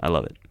awesome. I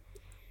love it.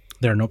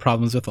 There are no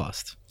problems with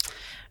Lost.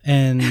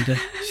 And so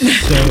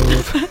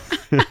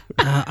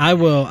I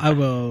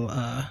will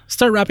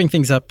start wrapping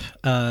things up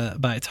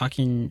by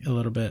talking a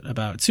little bit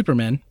about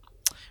Superman,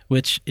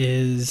 which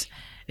is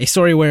a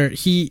story where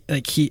he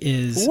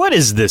is... What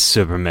is this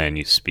Superman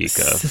you speak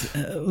of?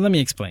 Let me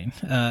explain.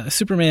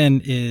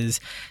 Superman is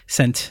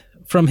sent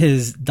from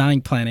his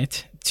dying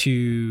planet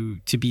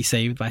to be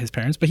saved by his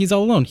parents, but he's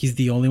all alone. He's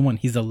the only one.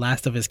 He's the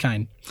last of his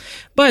kind.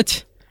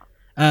 But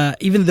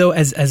even though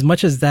as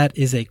much as that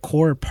is a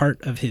core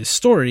part of his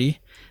story,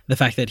 the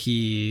fact that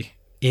he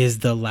is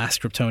the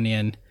last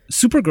Kryptonian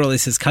Supergirl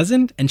is his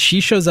cousin, and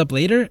she shows up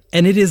later,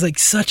 and it is like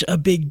such a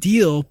big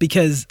deal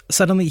because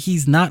suddenly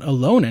he's not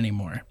alone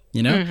anymore.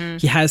 You know,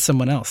 he has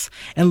someone else.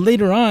 And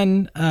later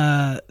on,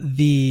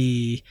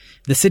 the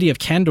city of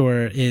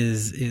Kandor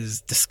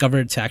is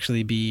discovered to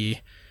actually be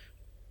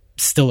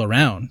still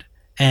around.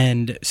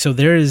 And so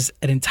there is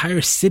an entire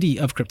city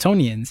of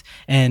Kryptonians,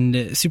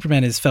 and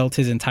Superman has felt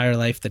his entire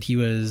life that he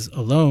was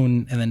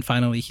alone, and then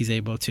finally he's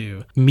able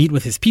to meet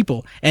with his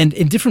people. And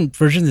in different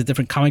versions of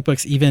different comic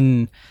books,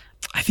 even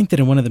I think that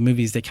in one of the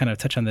movies they kind of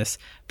touch on this,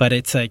 but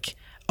it's like,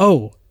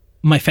 oh,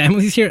 my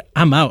family's here,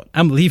 I'm out,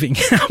 I'm leaving,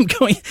 I'm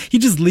going. He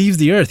just leaves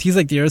the Earth. He's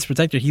like the Earth's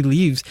protector. He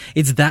leaves.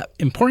 It's that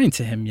important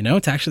to him, you know,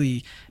 to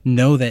actually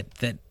know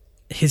that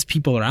his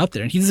people are out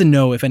there. And he doesn't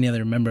know if any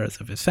other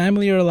members of his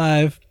family are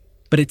alive,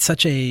 but it's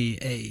such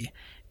an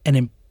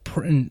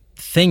important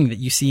thing that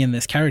you see in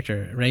this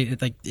character,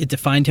 right? It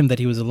defined him that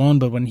he was alone,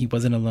 but when he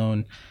wasn't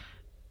alone,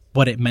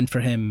 what it meant for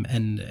him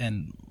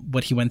and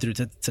what he went through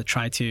to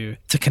try to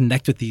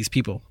connect with these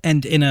people.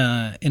 And in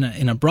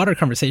a broader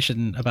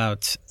conversation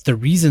about the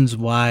reasons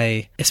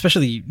why,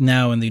 especially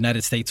now in the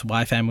United States,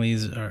 why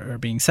families are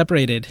being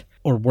separated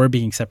or were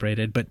being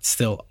separated, but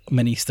still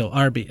many still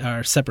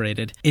are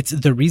separated. It's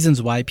the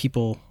reasons why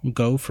people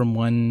go from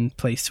one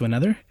place to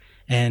another.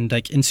 And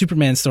like in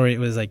Superman's story, it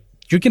was like,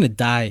 you're going to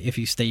die if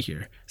you stay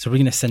here, so we're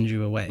going to send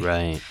you away.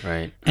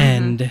 Right.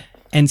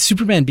 And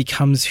Superman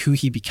becomes who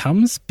he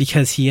becomes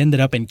because he ended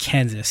up in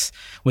Kansas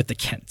with the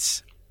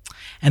Kents.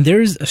 And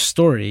there's a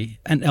story,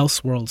 an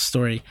Elseworld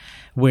story,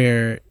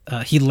 where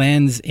he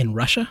lands in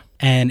Russia,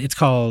 and it's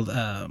called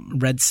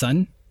Red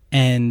Sun.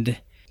 And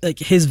like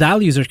his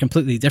values are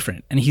completely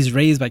different, and he's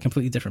raised by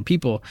completely different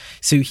people.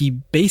 So he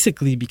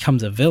basically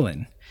becomes a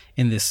villain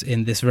in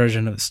this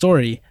version of the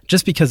story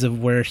just because of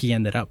where he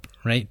ended up,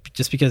 right?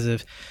 Just because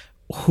of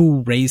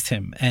who raised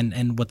him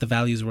and what the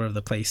values were of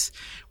the place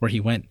where he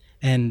went.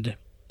 And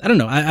I don't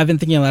know. I've been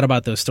thinking a lot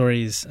about those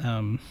stories.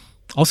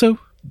 Also,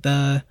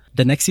 the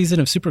next season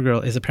of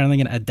Supergirl is apparently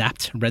going to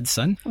adapt Red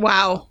Sun.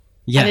 Wow.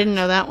 Yeah. I didn't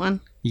know that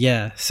one.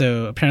 Yeah.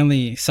 So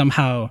apparently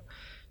somehow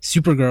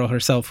Supergirl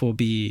herself there'll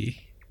be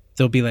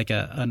like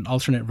an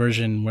alternate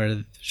version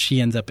where she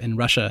ends up in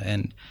Russia.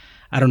 And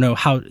I don't know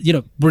how,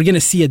 we're going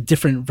to see a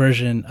different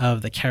version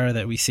of the Kara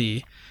that we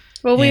see.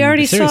 Well, we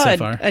already saw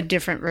so a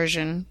different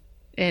version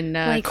in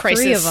like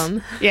Crisis. 3 of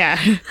them.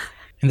 Yeah.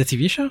 In the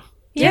TV show?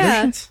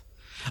 Yeah.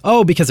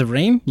 Oh, because of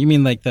rain? You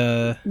mean like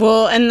the...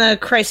 Well, and the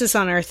Crisis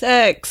on Earth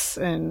X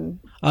and...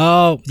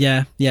 Oh,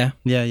 yeah.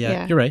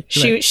 You're right.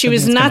 She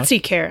was Nazi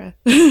Kara.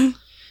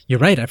 You're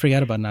right. I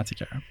forgot about Nazi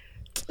Kara.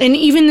 And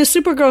even the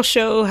Supergirl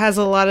show has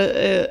a lot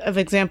of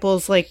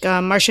examples, like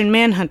Martian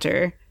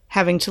Manhunter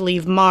having to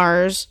leave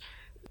Mars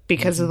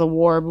because of the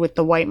war with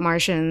the white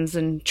Martians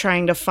and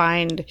trying to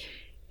find...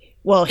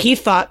 Well, he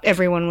thought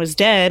everyone was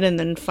dead, and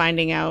then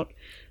finding out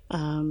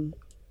that...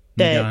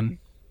 Gone.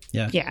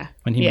 Yeah.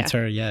 When he meets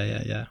her,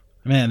 yeah.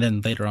 I mean, and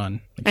then later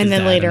on. Like and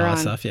then later on.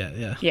 Stuff.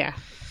 Yeah.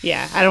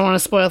 Yeah. I don't want to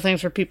spoil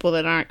things for people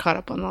that aren't caught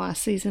up on the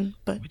last season,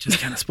 but... We just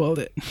kind of spoiled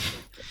it.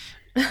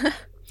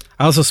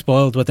 I also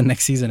spoiled what the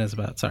next season is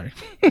about. Sorry.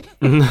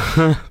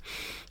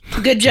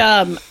 Good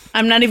job.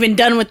 I'm not even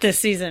done with this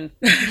season.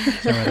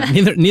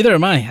 Neither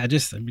am I. I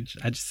just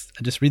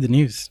read the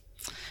news.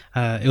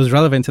 It was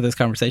relevant to this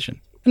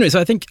conversation. Anyway, so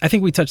I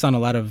think we touched on a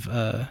lot of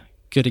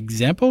good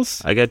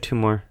examples. I got 2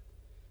 more.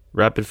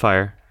 Rapid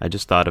fire. I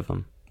just thought of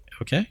them.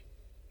 Okay.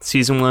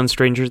 Season 1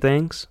 Stranger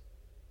Things.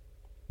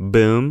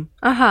 Boom.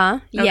 Uh-huh.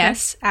 Okay.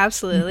 Yes,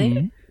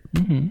 absolutely.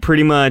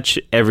 Pretty much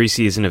every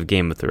season of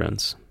Game of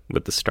Thrones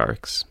with the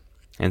Starks.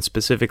 And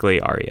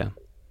specifically Arya.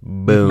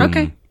 Boom.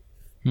 Okay.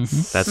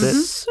 That's it.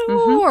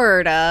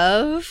 Sort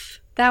of.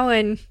 That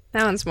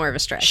one's more of a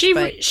stretch. She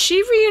but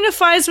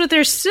reunifies with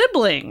her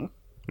sibling.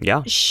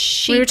 Yeah.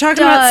 she We were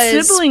talking about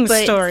does, sibling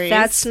but stories.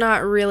 That's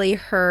not really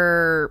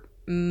her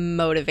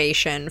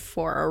motivation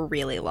for a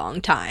really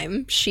long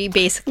time. She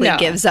basically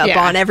gives up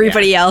on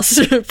everybody else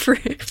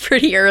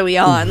pretty early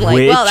on.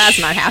 Well, that's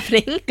not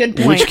happening. Good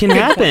point. Which can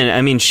happen.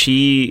 I mean,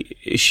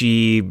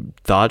 she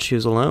thought she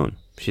was alone.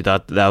 She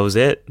thought that was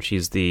it.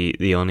 She's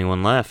the only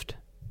one left.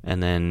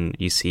 And then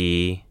you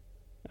see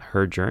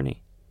her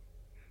journey.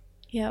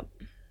 Yep.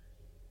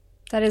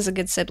 That is a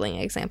good sibling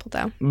example,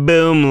 though.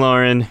 Boom,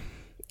 Lauren.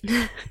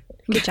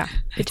 Good job.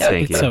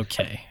 Thank you.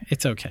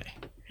 It's okay.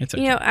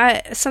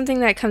 Something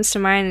that comes to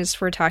mind is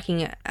we're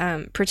talking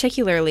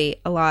particularly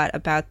a lot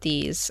about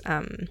these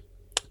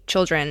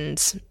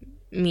children's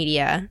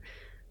media.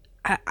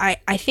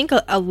 I think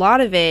a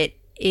lot of it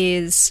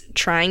is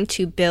trying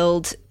to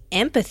build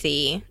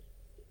empathy,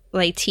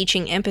 like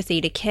teaching empathy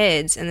to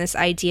kids, and this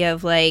idea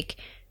of like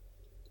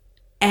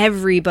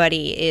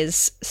everybody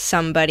is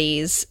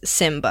somebody's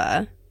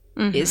Simba,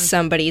 is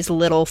somebody's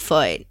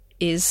Littlefoot,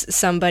 is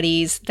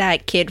somebody's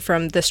that kid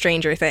from the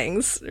Stranger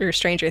Things.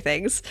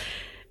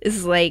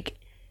 Is like,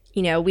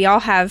 we all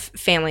have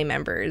family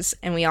members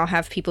and we all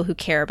have people who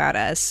care about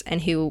us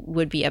and who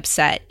would be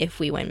upset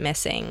if we went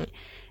missing.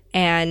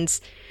 And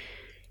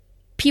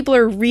people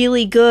are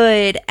really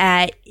good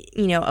at,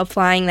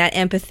 applying that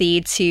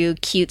empathy to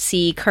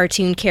cutesy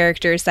cartoon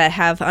characters that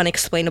have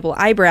unexplainable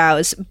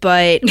eyebrows,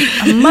 but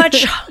a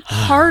much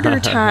harder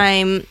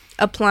time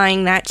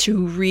applying that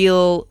to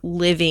real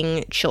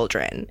living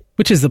children.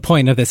 Which is the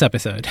point of this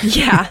episode.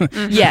 Yeah.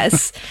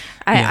 Yes.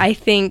 I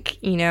think,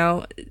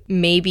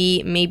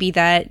 maybe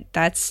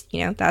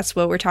that's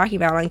what we're talking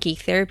about on Geek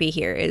Therapy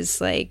here is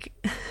like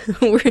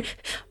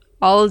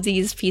all of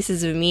these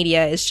pieces of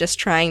media is just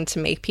trying to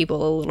make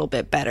people a little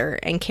bit better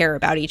and care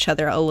about each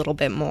other a little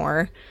bit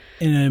more.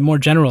 In a more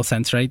general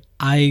sense, right?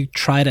 I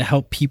try to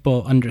help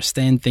people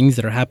understand things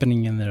that are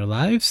happening in their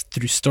lives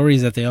through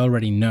stories that they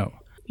already know.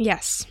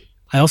 Yes.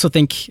 I also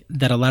think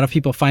that a lot of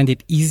people find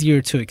it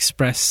easier to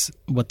express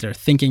what they're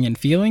thinking and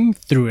feeling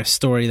through a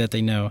story that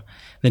they know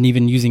than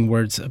even using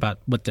words about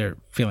what they're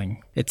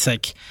feeling. It's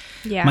like,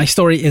 my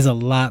story is a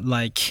lot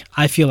like,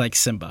 I feel like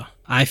Simba.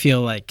 I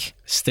feel like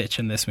Stitch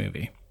in this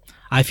movie.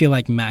 I feel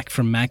like Mac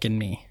from Mac and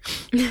Me.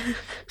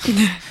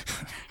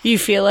 You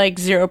feel like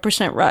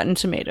 0% Rotten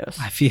Tomatoes.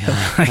 I feel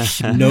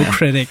like no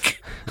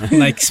critic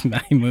likes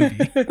my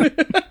movie.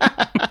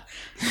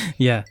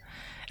 Yeah.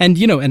 And,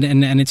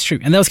 and it's true.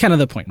 And that was kind of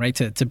the point, right?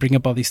 To bring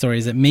up all these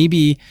stories that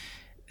maybe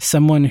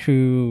someone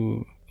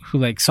who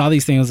like saw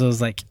these things was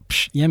like,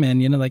 yeah,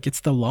 man, like it's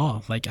the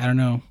law. Like, I don't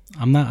know.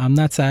 I'm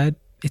not sad.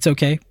 It's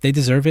okay. They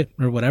deserve it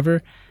or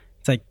whatever.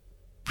 It's like,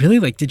 really?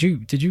 Like, did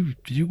you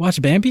watch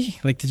Bambi?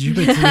 Like, did you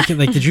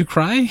did you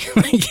cry?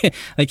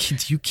 like, do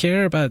you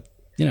care about,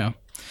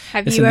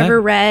 Have you ever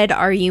read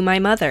Are You My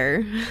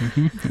Mother?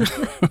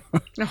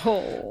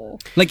 Oh.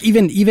 Like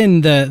even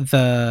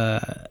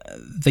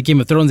the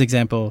Game of Thrones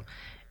example,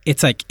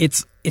 it's like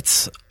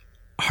it's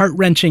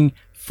heart-wrenching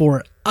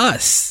for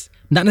us,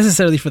 not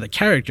necessarily for the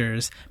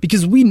characters,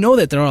 because we know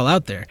that they're all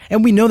out there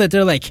and we know that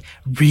they're like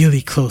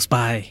really close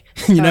by,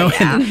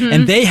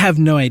 and they have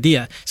no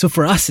idea. So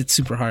for us, it's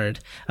super hard.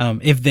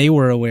 If they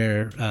were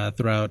aware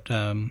throughout,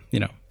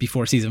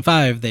 before season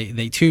 5,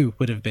 they too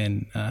would have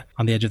been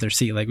on the edge of their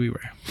seat like we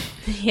were.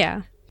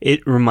 Yeah.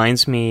 It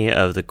reminds me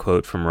of the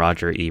quote from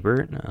Roger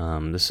Ebert.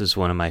 This is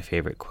one of my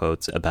favorite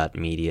quotes about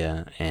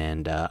media,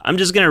 and I'm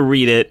just going to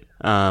read it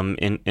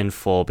in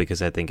full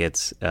because I think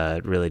it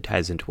really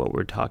ties into what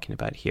we're talking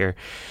about here.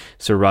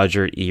 So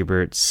Roger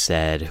Ebert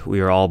said,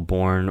 "We are all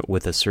born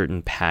with a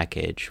certain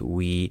package.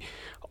 We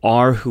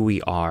are who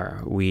we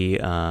are,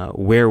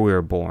 where we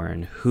are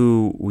born,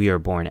 who we are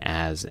born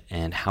as,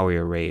 and how we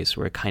are raised.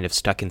 We're kind of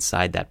stuck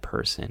inside that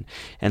person.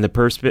 And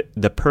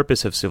the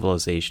purpose of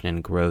civilization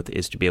and growth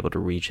is to be able to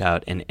reach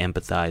out and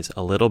empathize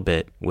a little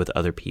bit with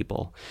other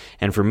people.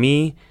 And for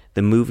me,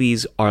 the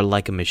movies are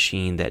like a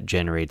machine that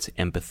generates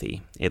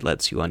empathy. It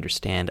lets you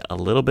understand a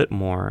little bit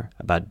more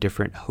about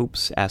different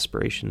hopes,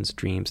 aspirations,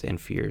 dreams, and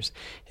fears.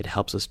 It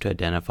helps us to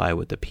identify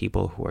with the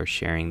people who are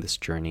sharing this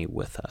journey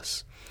with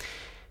us."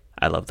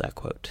 I love that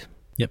quote.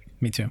 Yep,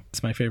 me too.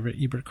 It's my favorite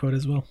Ebert quote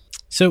as well.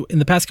 So in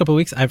the past couple of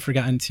weeks, I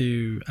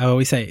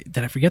always say,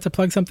 did I forget to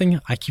plug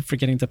something? I keep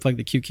forgetting to plug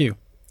the QQ.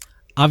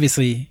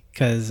 Obviously,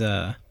 because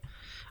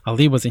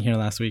Ali wasn't here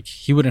last week.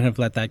 He wouldn't have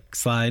let that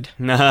slide.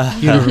 He would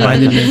have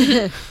reminded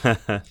me.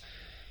 But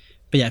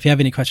yeah, if you have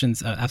any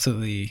questions,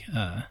 absolutely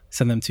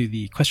send them to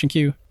the question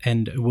queue,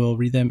 and we'll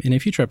read them in a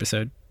future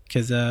episode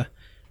because we're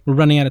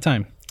running out of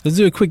time. Let's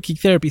do a quick Geek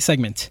Therapy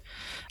segment.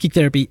 Geek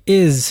Therapy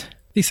is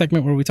the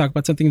segment where we talk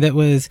about something that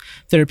was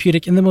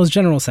therapeutic in the most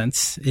general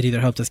sense. It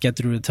either helped us get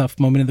through a tough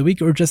moment of the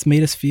week or just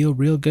made us feel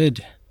real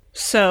good.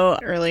 So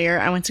earlier,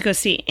 I went to go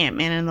see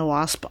Ant-Man and the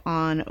Wasp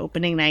on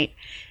opening night,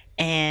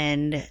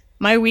 and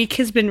my week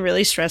has been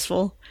really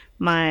stressful.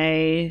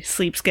 My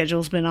sleep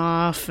schedule's been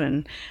off,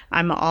 and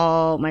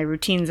my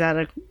routine's out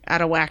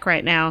of whack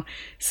right now.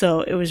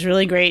 So it was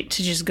really great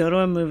to just go to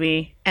a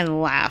movie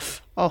and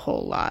laugh a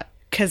whole lot.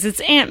 Because it's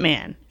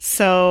Ant-Man,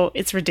 so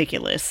it's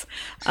ridiculous.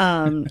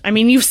 I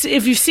mean,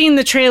 if you've seen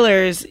the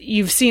trailers,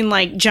 you've seen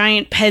like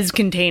giant Pez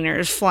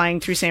containers flying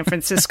through San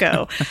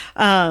Francisco.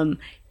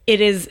 It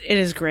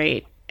is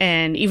great,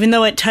 and even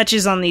though it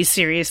touches on these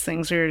serious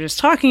things we were just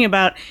talking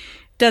about,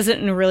 does it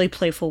in a really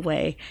playful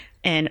way.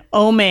 And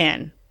oh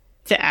man,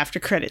 the after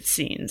credit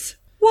scenes.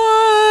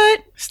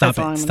 What? Stop That's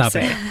it! All I'm Stop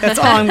gonna it! say. That's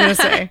all I'm gonna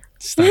say.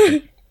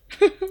 Stop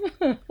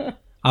it!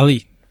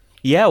 Ali.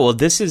 Yeah, well,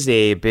 this is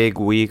a big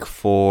week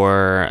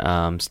for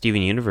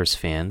Steven Universe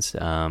fans.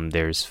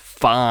 There's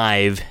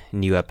 5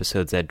 new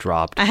episodes that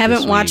dropped. I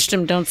haven't watched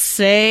them. Don't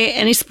say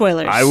any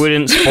spoilers. I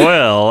wouldn't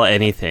spoil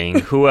anything.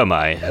 Who am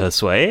I,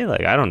 Josue?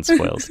 Like, I don't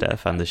spoil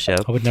stuff on the show.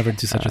 I would never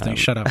do such a thing.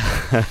 Shut up.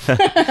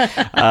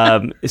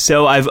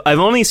 So I've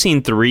only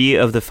seen 3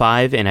 of the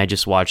 5, and I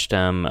just watched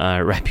them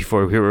right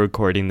before we were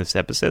recording this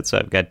episode. So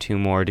I've got 2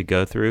 more to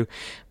go through.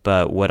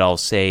 But what I'll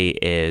say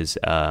is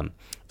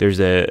there's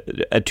a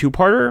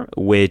 2-parter,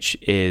 which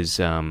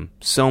is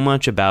so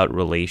much about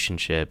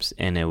relationships,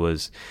 and it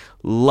was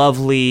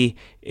lovely.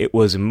 It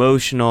was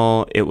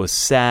emotional. It was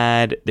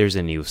sad. There's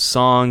a new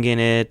song in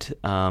it.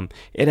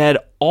 It had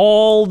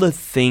all the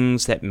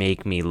things that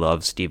make me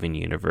love Steven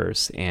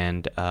Universe,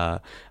 and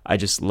I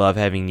just love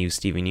having new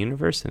Steven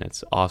Universe, and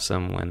it's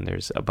awesome when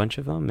there's a bunch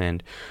of them,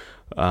 and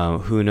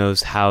who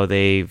knows how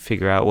they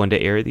figure out when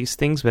to air these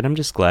things, but I'm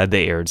just glad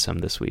they aired some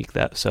this week.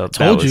 I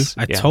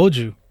told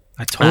you.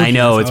 I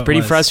know, it's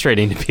pretty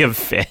frustrating to be a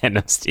fan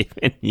of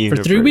Steven Universe.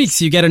 For 3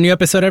 weeks, you get a new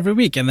episode every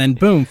week, and then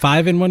boom,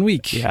 5 in 1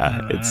 week.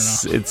 Yeah,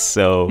 it's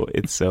so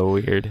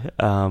weird.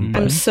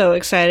 I'm so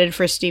excited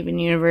for Steven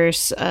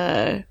Universe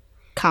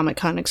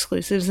Comic-Con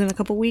exclusives in a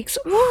couple weeks.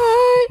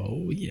 What?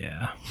 Oh,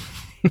 yeah.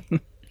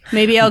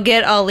 Maybe I'll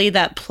get Ollie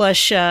that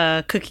plush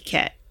Cookie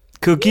Cat.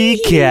 Cookie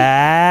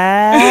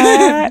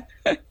Cat?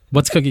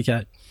 What's Cookie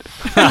Cat?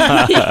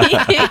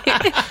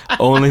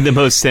 Only the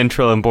most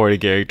central and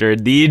important character,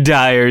 the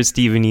entire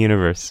Steven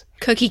Universe.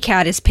 Cookie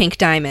Cat is Pink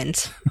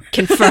Diamond.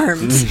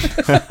 Confirmed.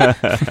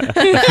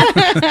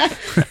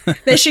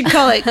 They should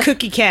call it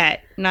Cookie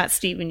Cat, not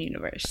Steven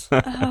Universe.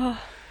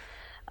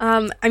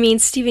 I mean,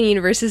 Steven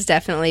Universe has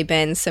definitely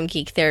been some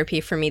geek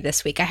therapy for me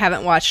this week. I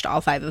haven't watched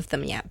all 5 of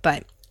them yet,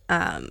 but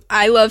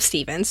I love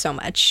Steven so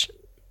much.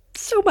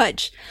 So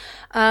much.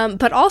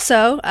 But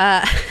also,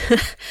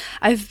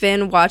 I've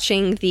been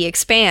watching The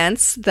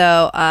Expanse,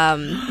 though,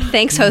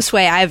 thanks, Josue,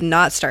 I have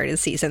not started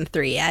season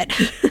 3 yet.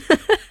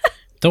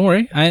 Don't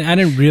worry. I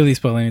didn't really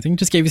spoil anything.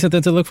 Just gave you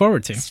something to look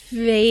forward to.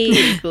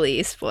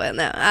 Vaguely spoiled.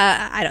 No,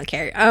 I don't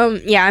care.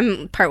 Yeah,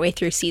 I'm partway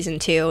through season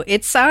 2.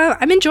 It's,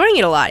 I'm enjoying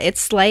it a lot.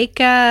 It's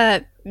like,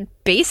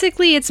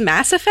 basically it's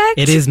Mass Effect.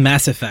 It is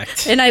Mass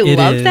Effect. And I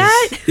love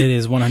that. It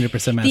is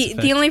 100% Mass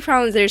Effect. The only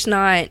problem is there's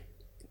not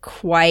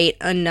quite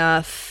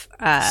enough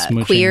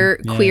Smooching. queer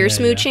Yeah.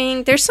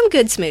 smooching. There's some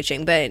good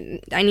smooching, but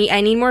I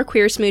need more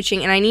queer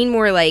smooching, and I need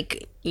more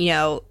like,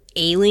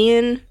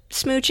 alien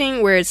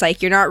smooching, where it's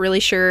like you're not really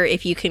sure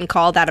if you can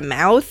call that a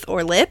mouth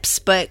or lips,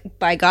 but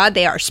by God,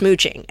 they are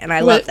smooching, and I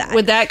love that.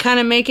 Would that kind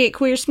of make it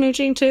queer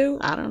smooching too?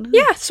 I don't know.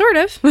 Yeah, sort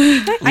of.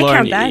 I Lauren,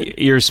 count that.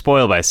 You're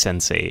spoiled by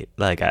Sense8.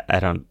 Like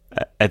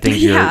I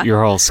think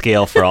your whole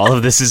scale for all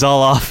of this is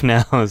all off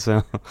now.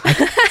 So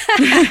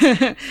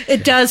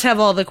it does have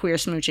all the queer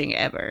smooching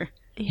ever.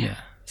 Yeah.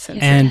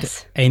 And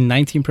a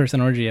 19-person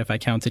orgy, if I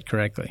counted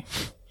correctly.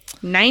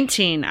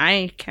 19.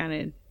 I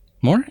counted.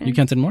 More? You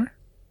counted more?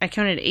 I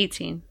counted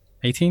 18.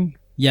 18?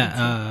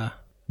 Yeah.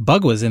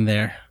 Bug was in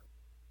there.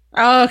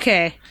 Oh,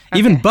 okay.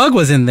 Even Bug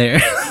was in there,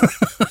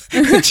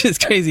 which is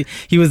crazy.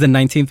 He was the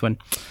 19th one.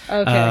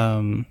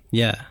 Okay.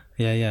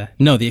 Yeah.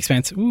 No, The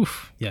Expanse.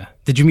 Oof. Yeah.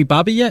 Did you meet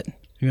Bobby yet?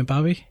 You met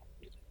Bobby?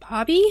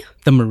 Bobby?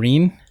 The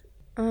Marine?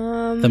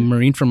 The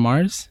Marine from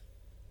Mars?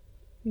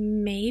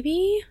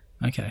 Maybe.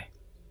 Okay.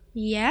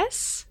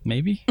 Yes.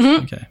 Maybe.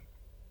 Mm-hmm. Okay.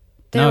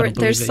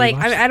 There's like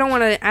I don't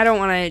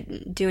want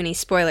to do any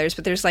spoilers,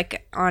 but there's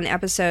like on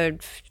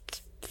episode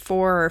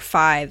 4 or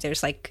 5,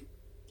 there's like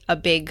a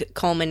big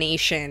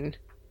culmination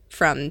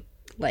from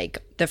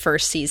like the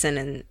first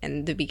season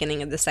and the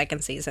beginning of the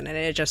second season, and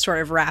it just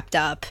sort of wrapped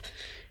up.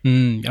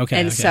 Okay.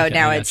 And so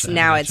now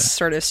gotcha. it's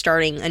sort of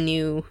starting a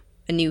new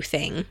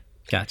thing.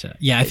 Gotcha.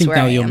 Yeah, I think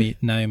now you'll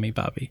meet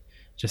Bobby.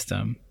 Just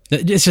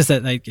it's just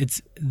that like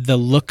it's the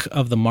look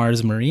of the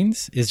Mars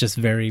Marines is just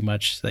very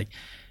much like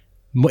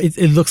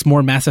it looks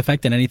more Mass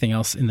Effect than anything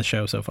else in the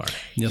show so far.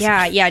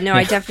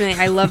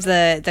 I love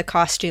the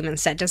costume and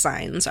set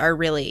designs are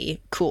really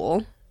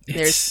cool.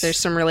 There's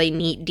some really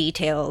neat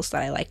details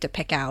that I like to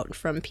pick out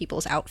from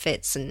people's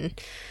outfits, and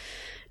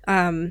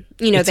they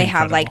incredible.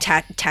 have like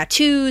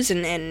tattoos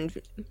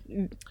and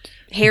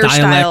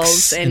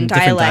hairstyles and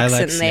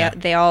dialects,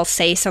 and they all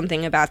say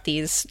something about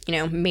these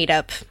made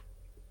up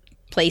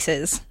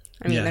places.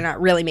 I mean, they're not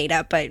really made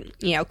up, but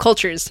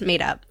culture's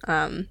made up.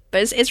 But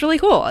it's really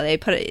cool. They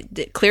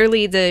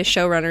clearly the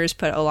showrunners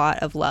put a lot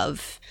of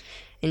love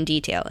and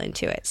detail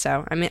into it,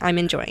 so I'm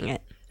enjoying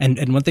it.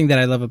 And one thing that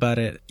I love about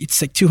it,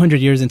 it's like 200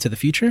 years into the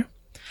future,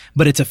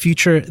 but it's a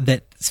future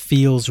that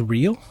feels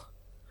real.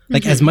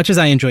 Like as much as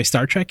I enjoy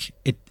Star Trek,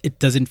 it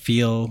doesn't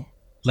feel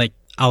like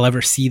I'll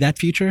ever see that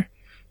future.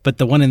 But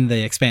the one in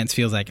The Expanse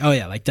feels like, oh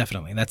yeah, like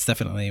definitely. That's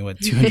definitely what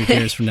 200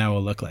 years from now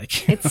will look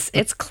like.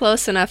 It's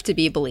close enough to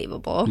be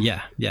believable.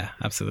 Yeah,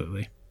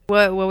 absolutely.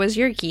 What was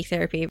your geek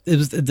therapy? It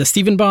was the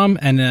Steven Bomb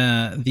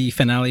and the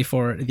finale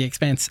for The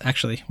Expanse,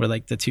 actually, were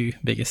like the two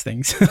biggest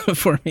things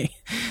for me.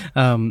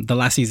 The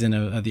last season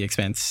of The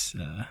Expanse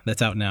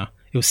that's out now.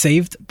 It was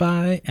saved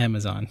by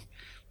Amazon.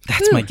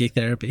 That's my geek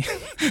therapy.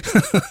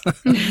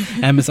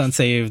 Amazon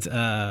saved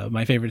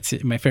my favorite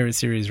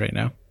series right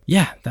now.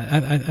 Yeah,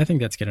 I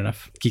think that's good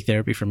enough geek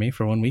therapy for me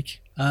for 1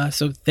 week.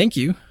 So thank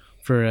you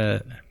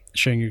for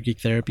sharing your geek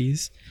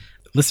therapies.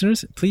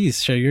 Listeners,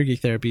 please share your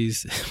geek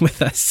therapies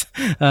with us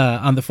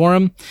on the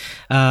forum.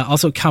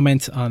 Also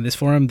comment on this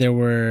forum. There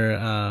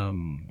were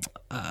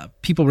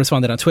people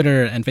responded on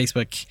Twitter and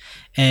Facebook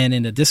and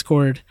in the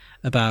Discord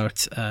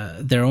about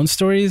their own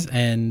stories,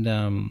 and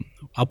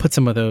I'll put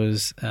some of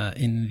those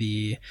in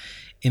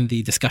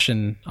the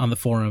discussion on the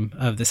forum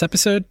of this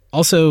episode.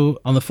 Also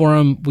on the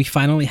forum, we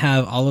finally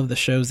have all of the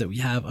shows that we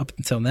have up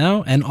until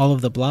now, and all of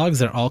the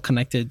blogs are all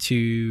connected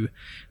to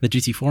the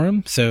GT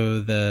forum.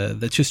 So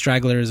the two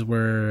stragglers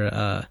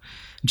were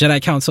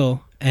Jedi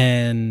Council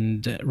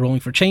and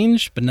Rolling for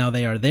Change, but now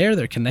they are there.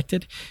 They're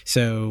connected,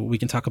 so we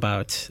can talk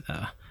about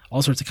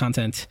all sorts of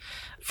content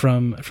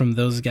from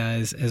those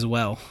guys as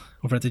well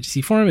over at the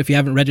GT forum. If you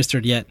haven't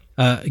registered yet,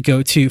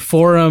 go to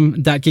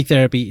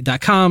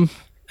forum.geektherapy.com.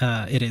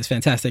 It is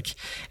fantastic.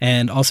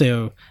 And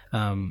also,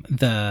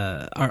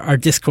 our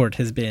Discord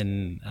has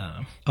been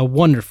a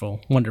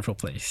wonderful, wonderful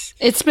place.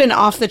 It's been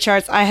off the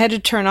charts. I had to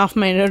turn off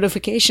my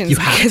notifications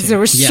because there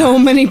were Yeah. so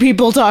many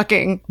people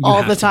talking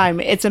all the to. time.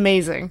 It's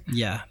amazing.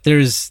 Yeah,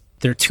 there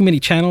are too many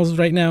channels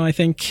right now, I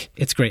think.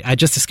 It's great. I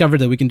just discovered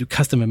that we can do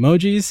custom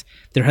emojis.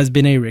 There has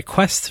been a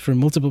request from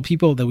multiple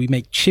people that we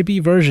make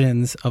chibi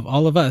versions of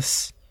all of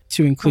us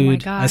to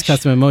include as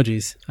custom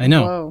emojis. I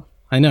know. Whoa.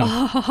 I know.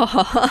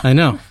 I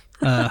know.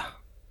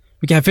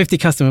 We can have 50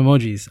 custom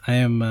emojis. I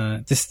am,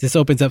 this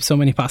opens up so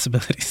many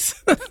possibilities.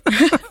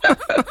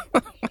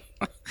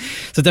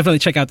 So definitely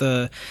check out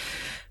the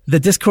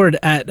Discord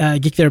at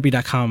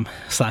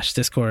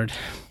geektherapy.com/Discord,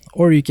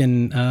 or you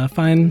can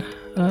find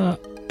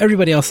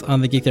everybody else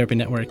on the Geek Therapy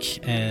Network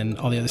and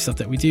all the other stuff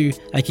that we do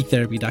at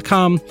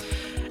geektherapy.com.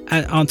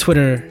 On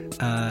Twitter,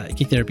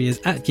 Geek Therapy is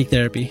at Geek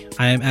Therapy.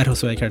 I am at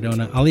Josue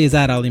Cardona. Ali is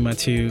at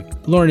Alimatu.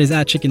 Lauren is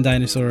at Chicken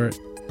Dinosaur.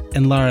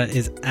 And Lara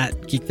is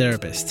at Geek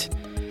Therapist.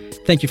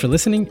 Thank you for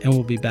listening, and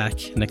we'll be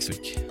back next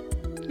week.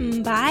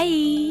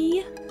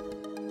 Bye.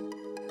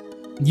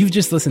 You've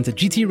just listened to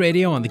GT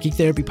Radio on the Geek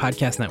Therapy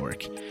Podcast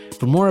Network.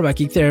 For more about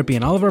Geek Therapy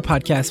and all of our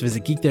podcasts,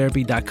 visit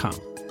geektherapy.com.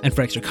 And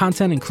for extra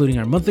content, including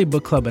our monthly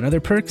book club and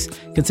other perks,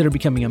 consider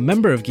becoming a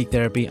member of Geek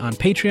Therapy on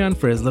Patreon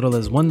for as little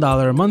as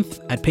 $1 a month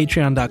at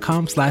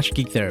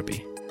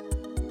patreon.com/geektherapy.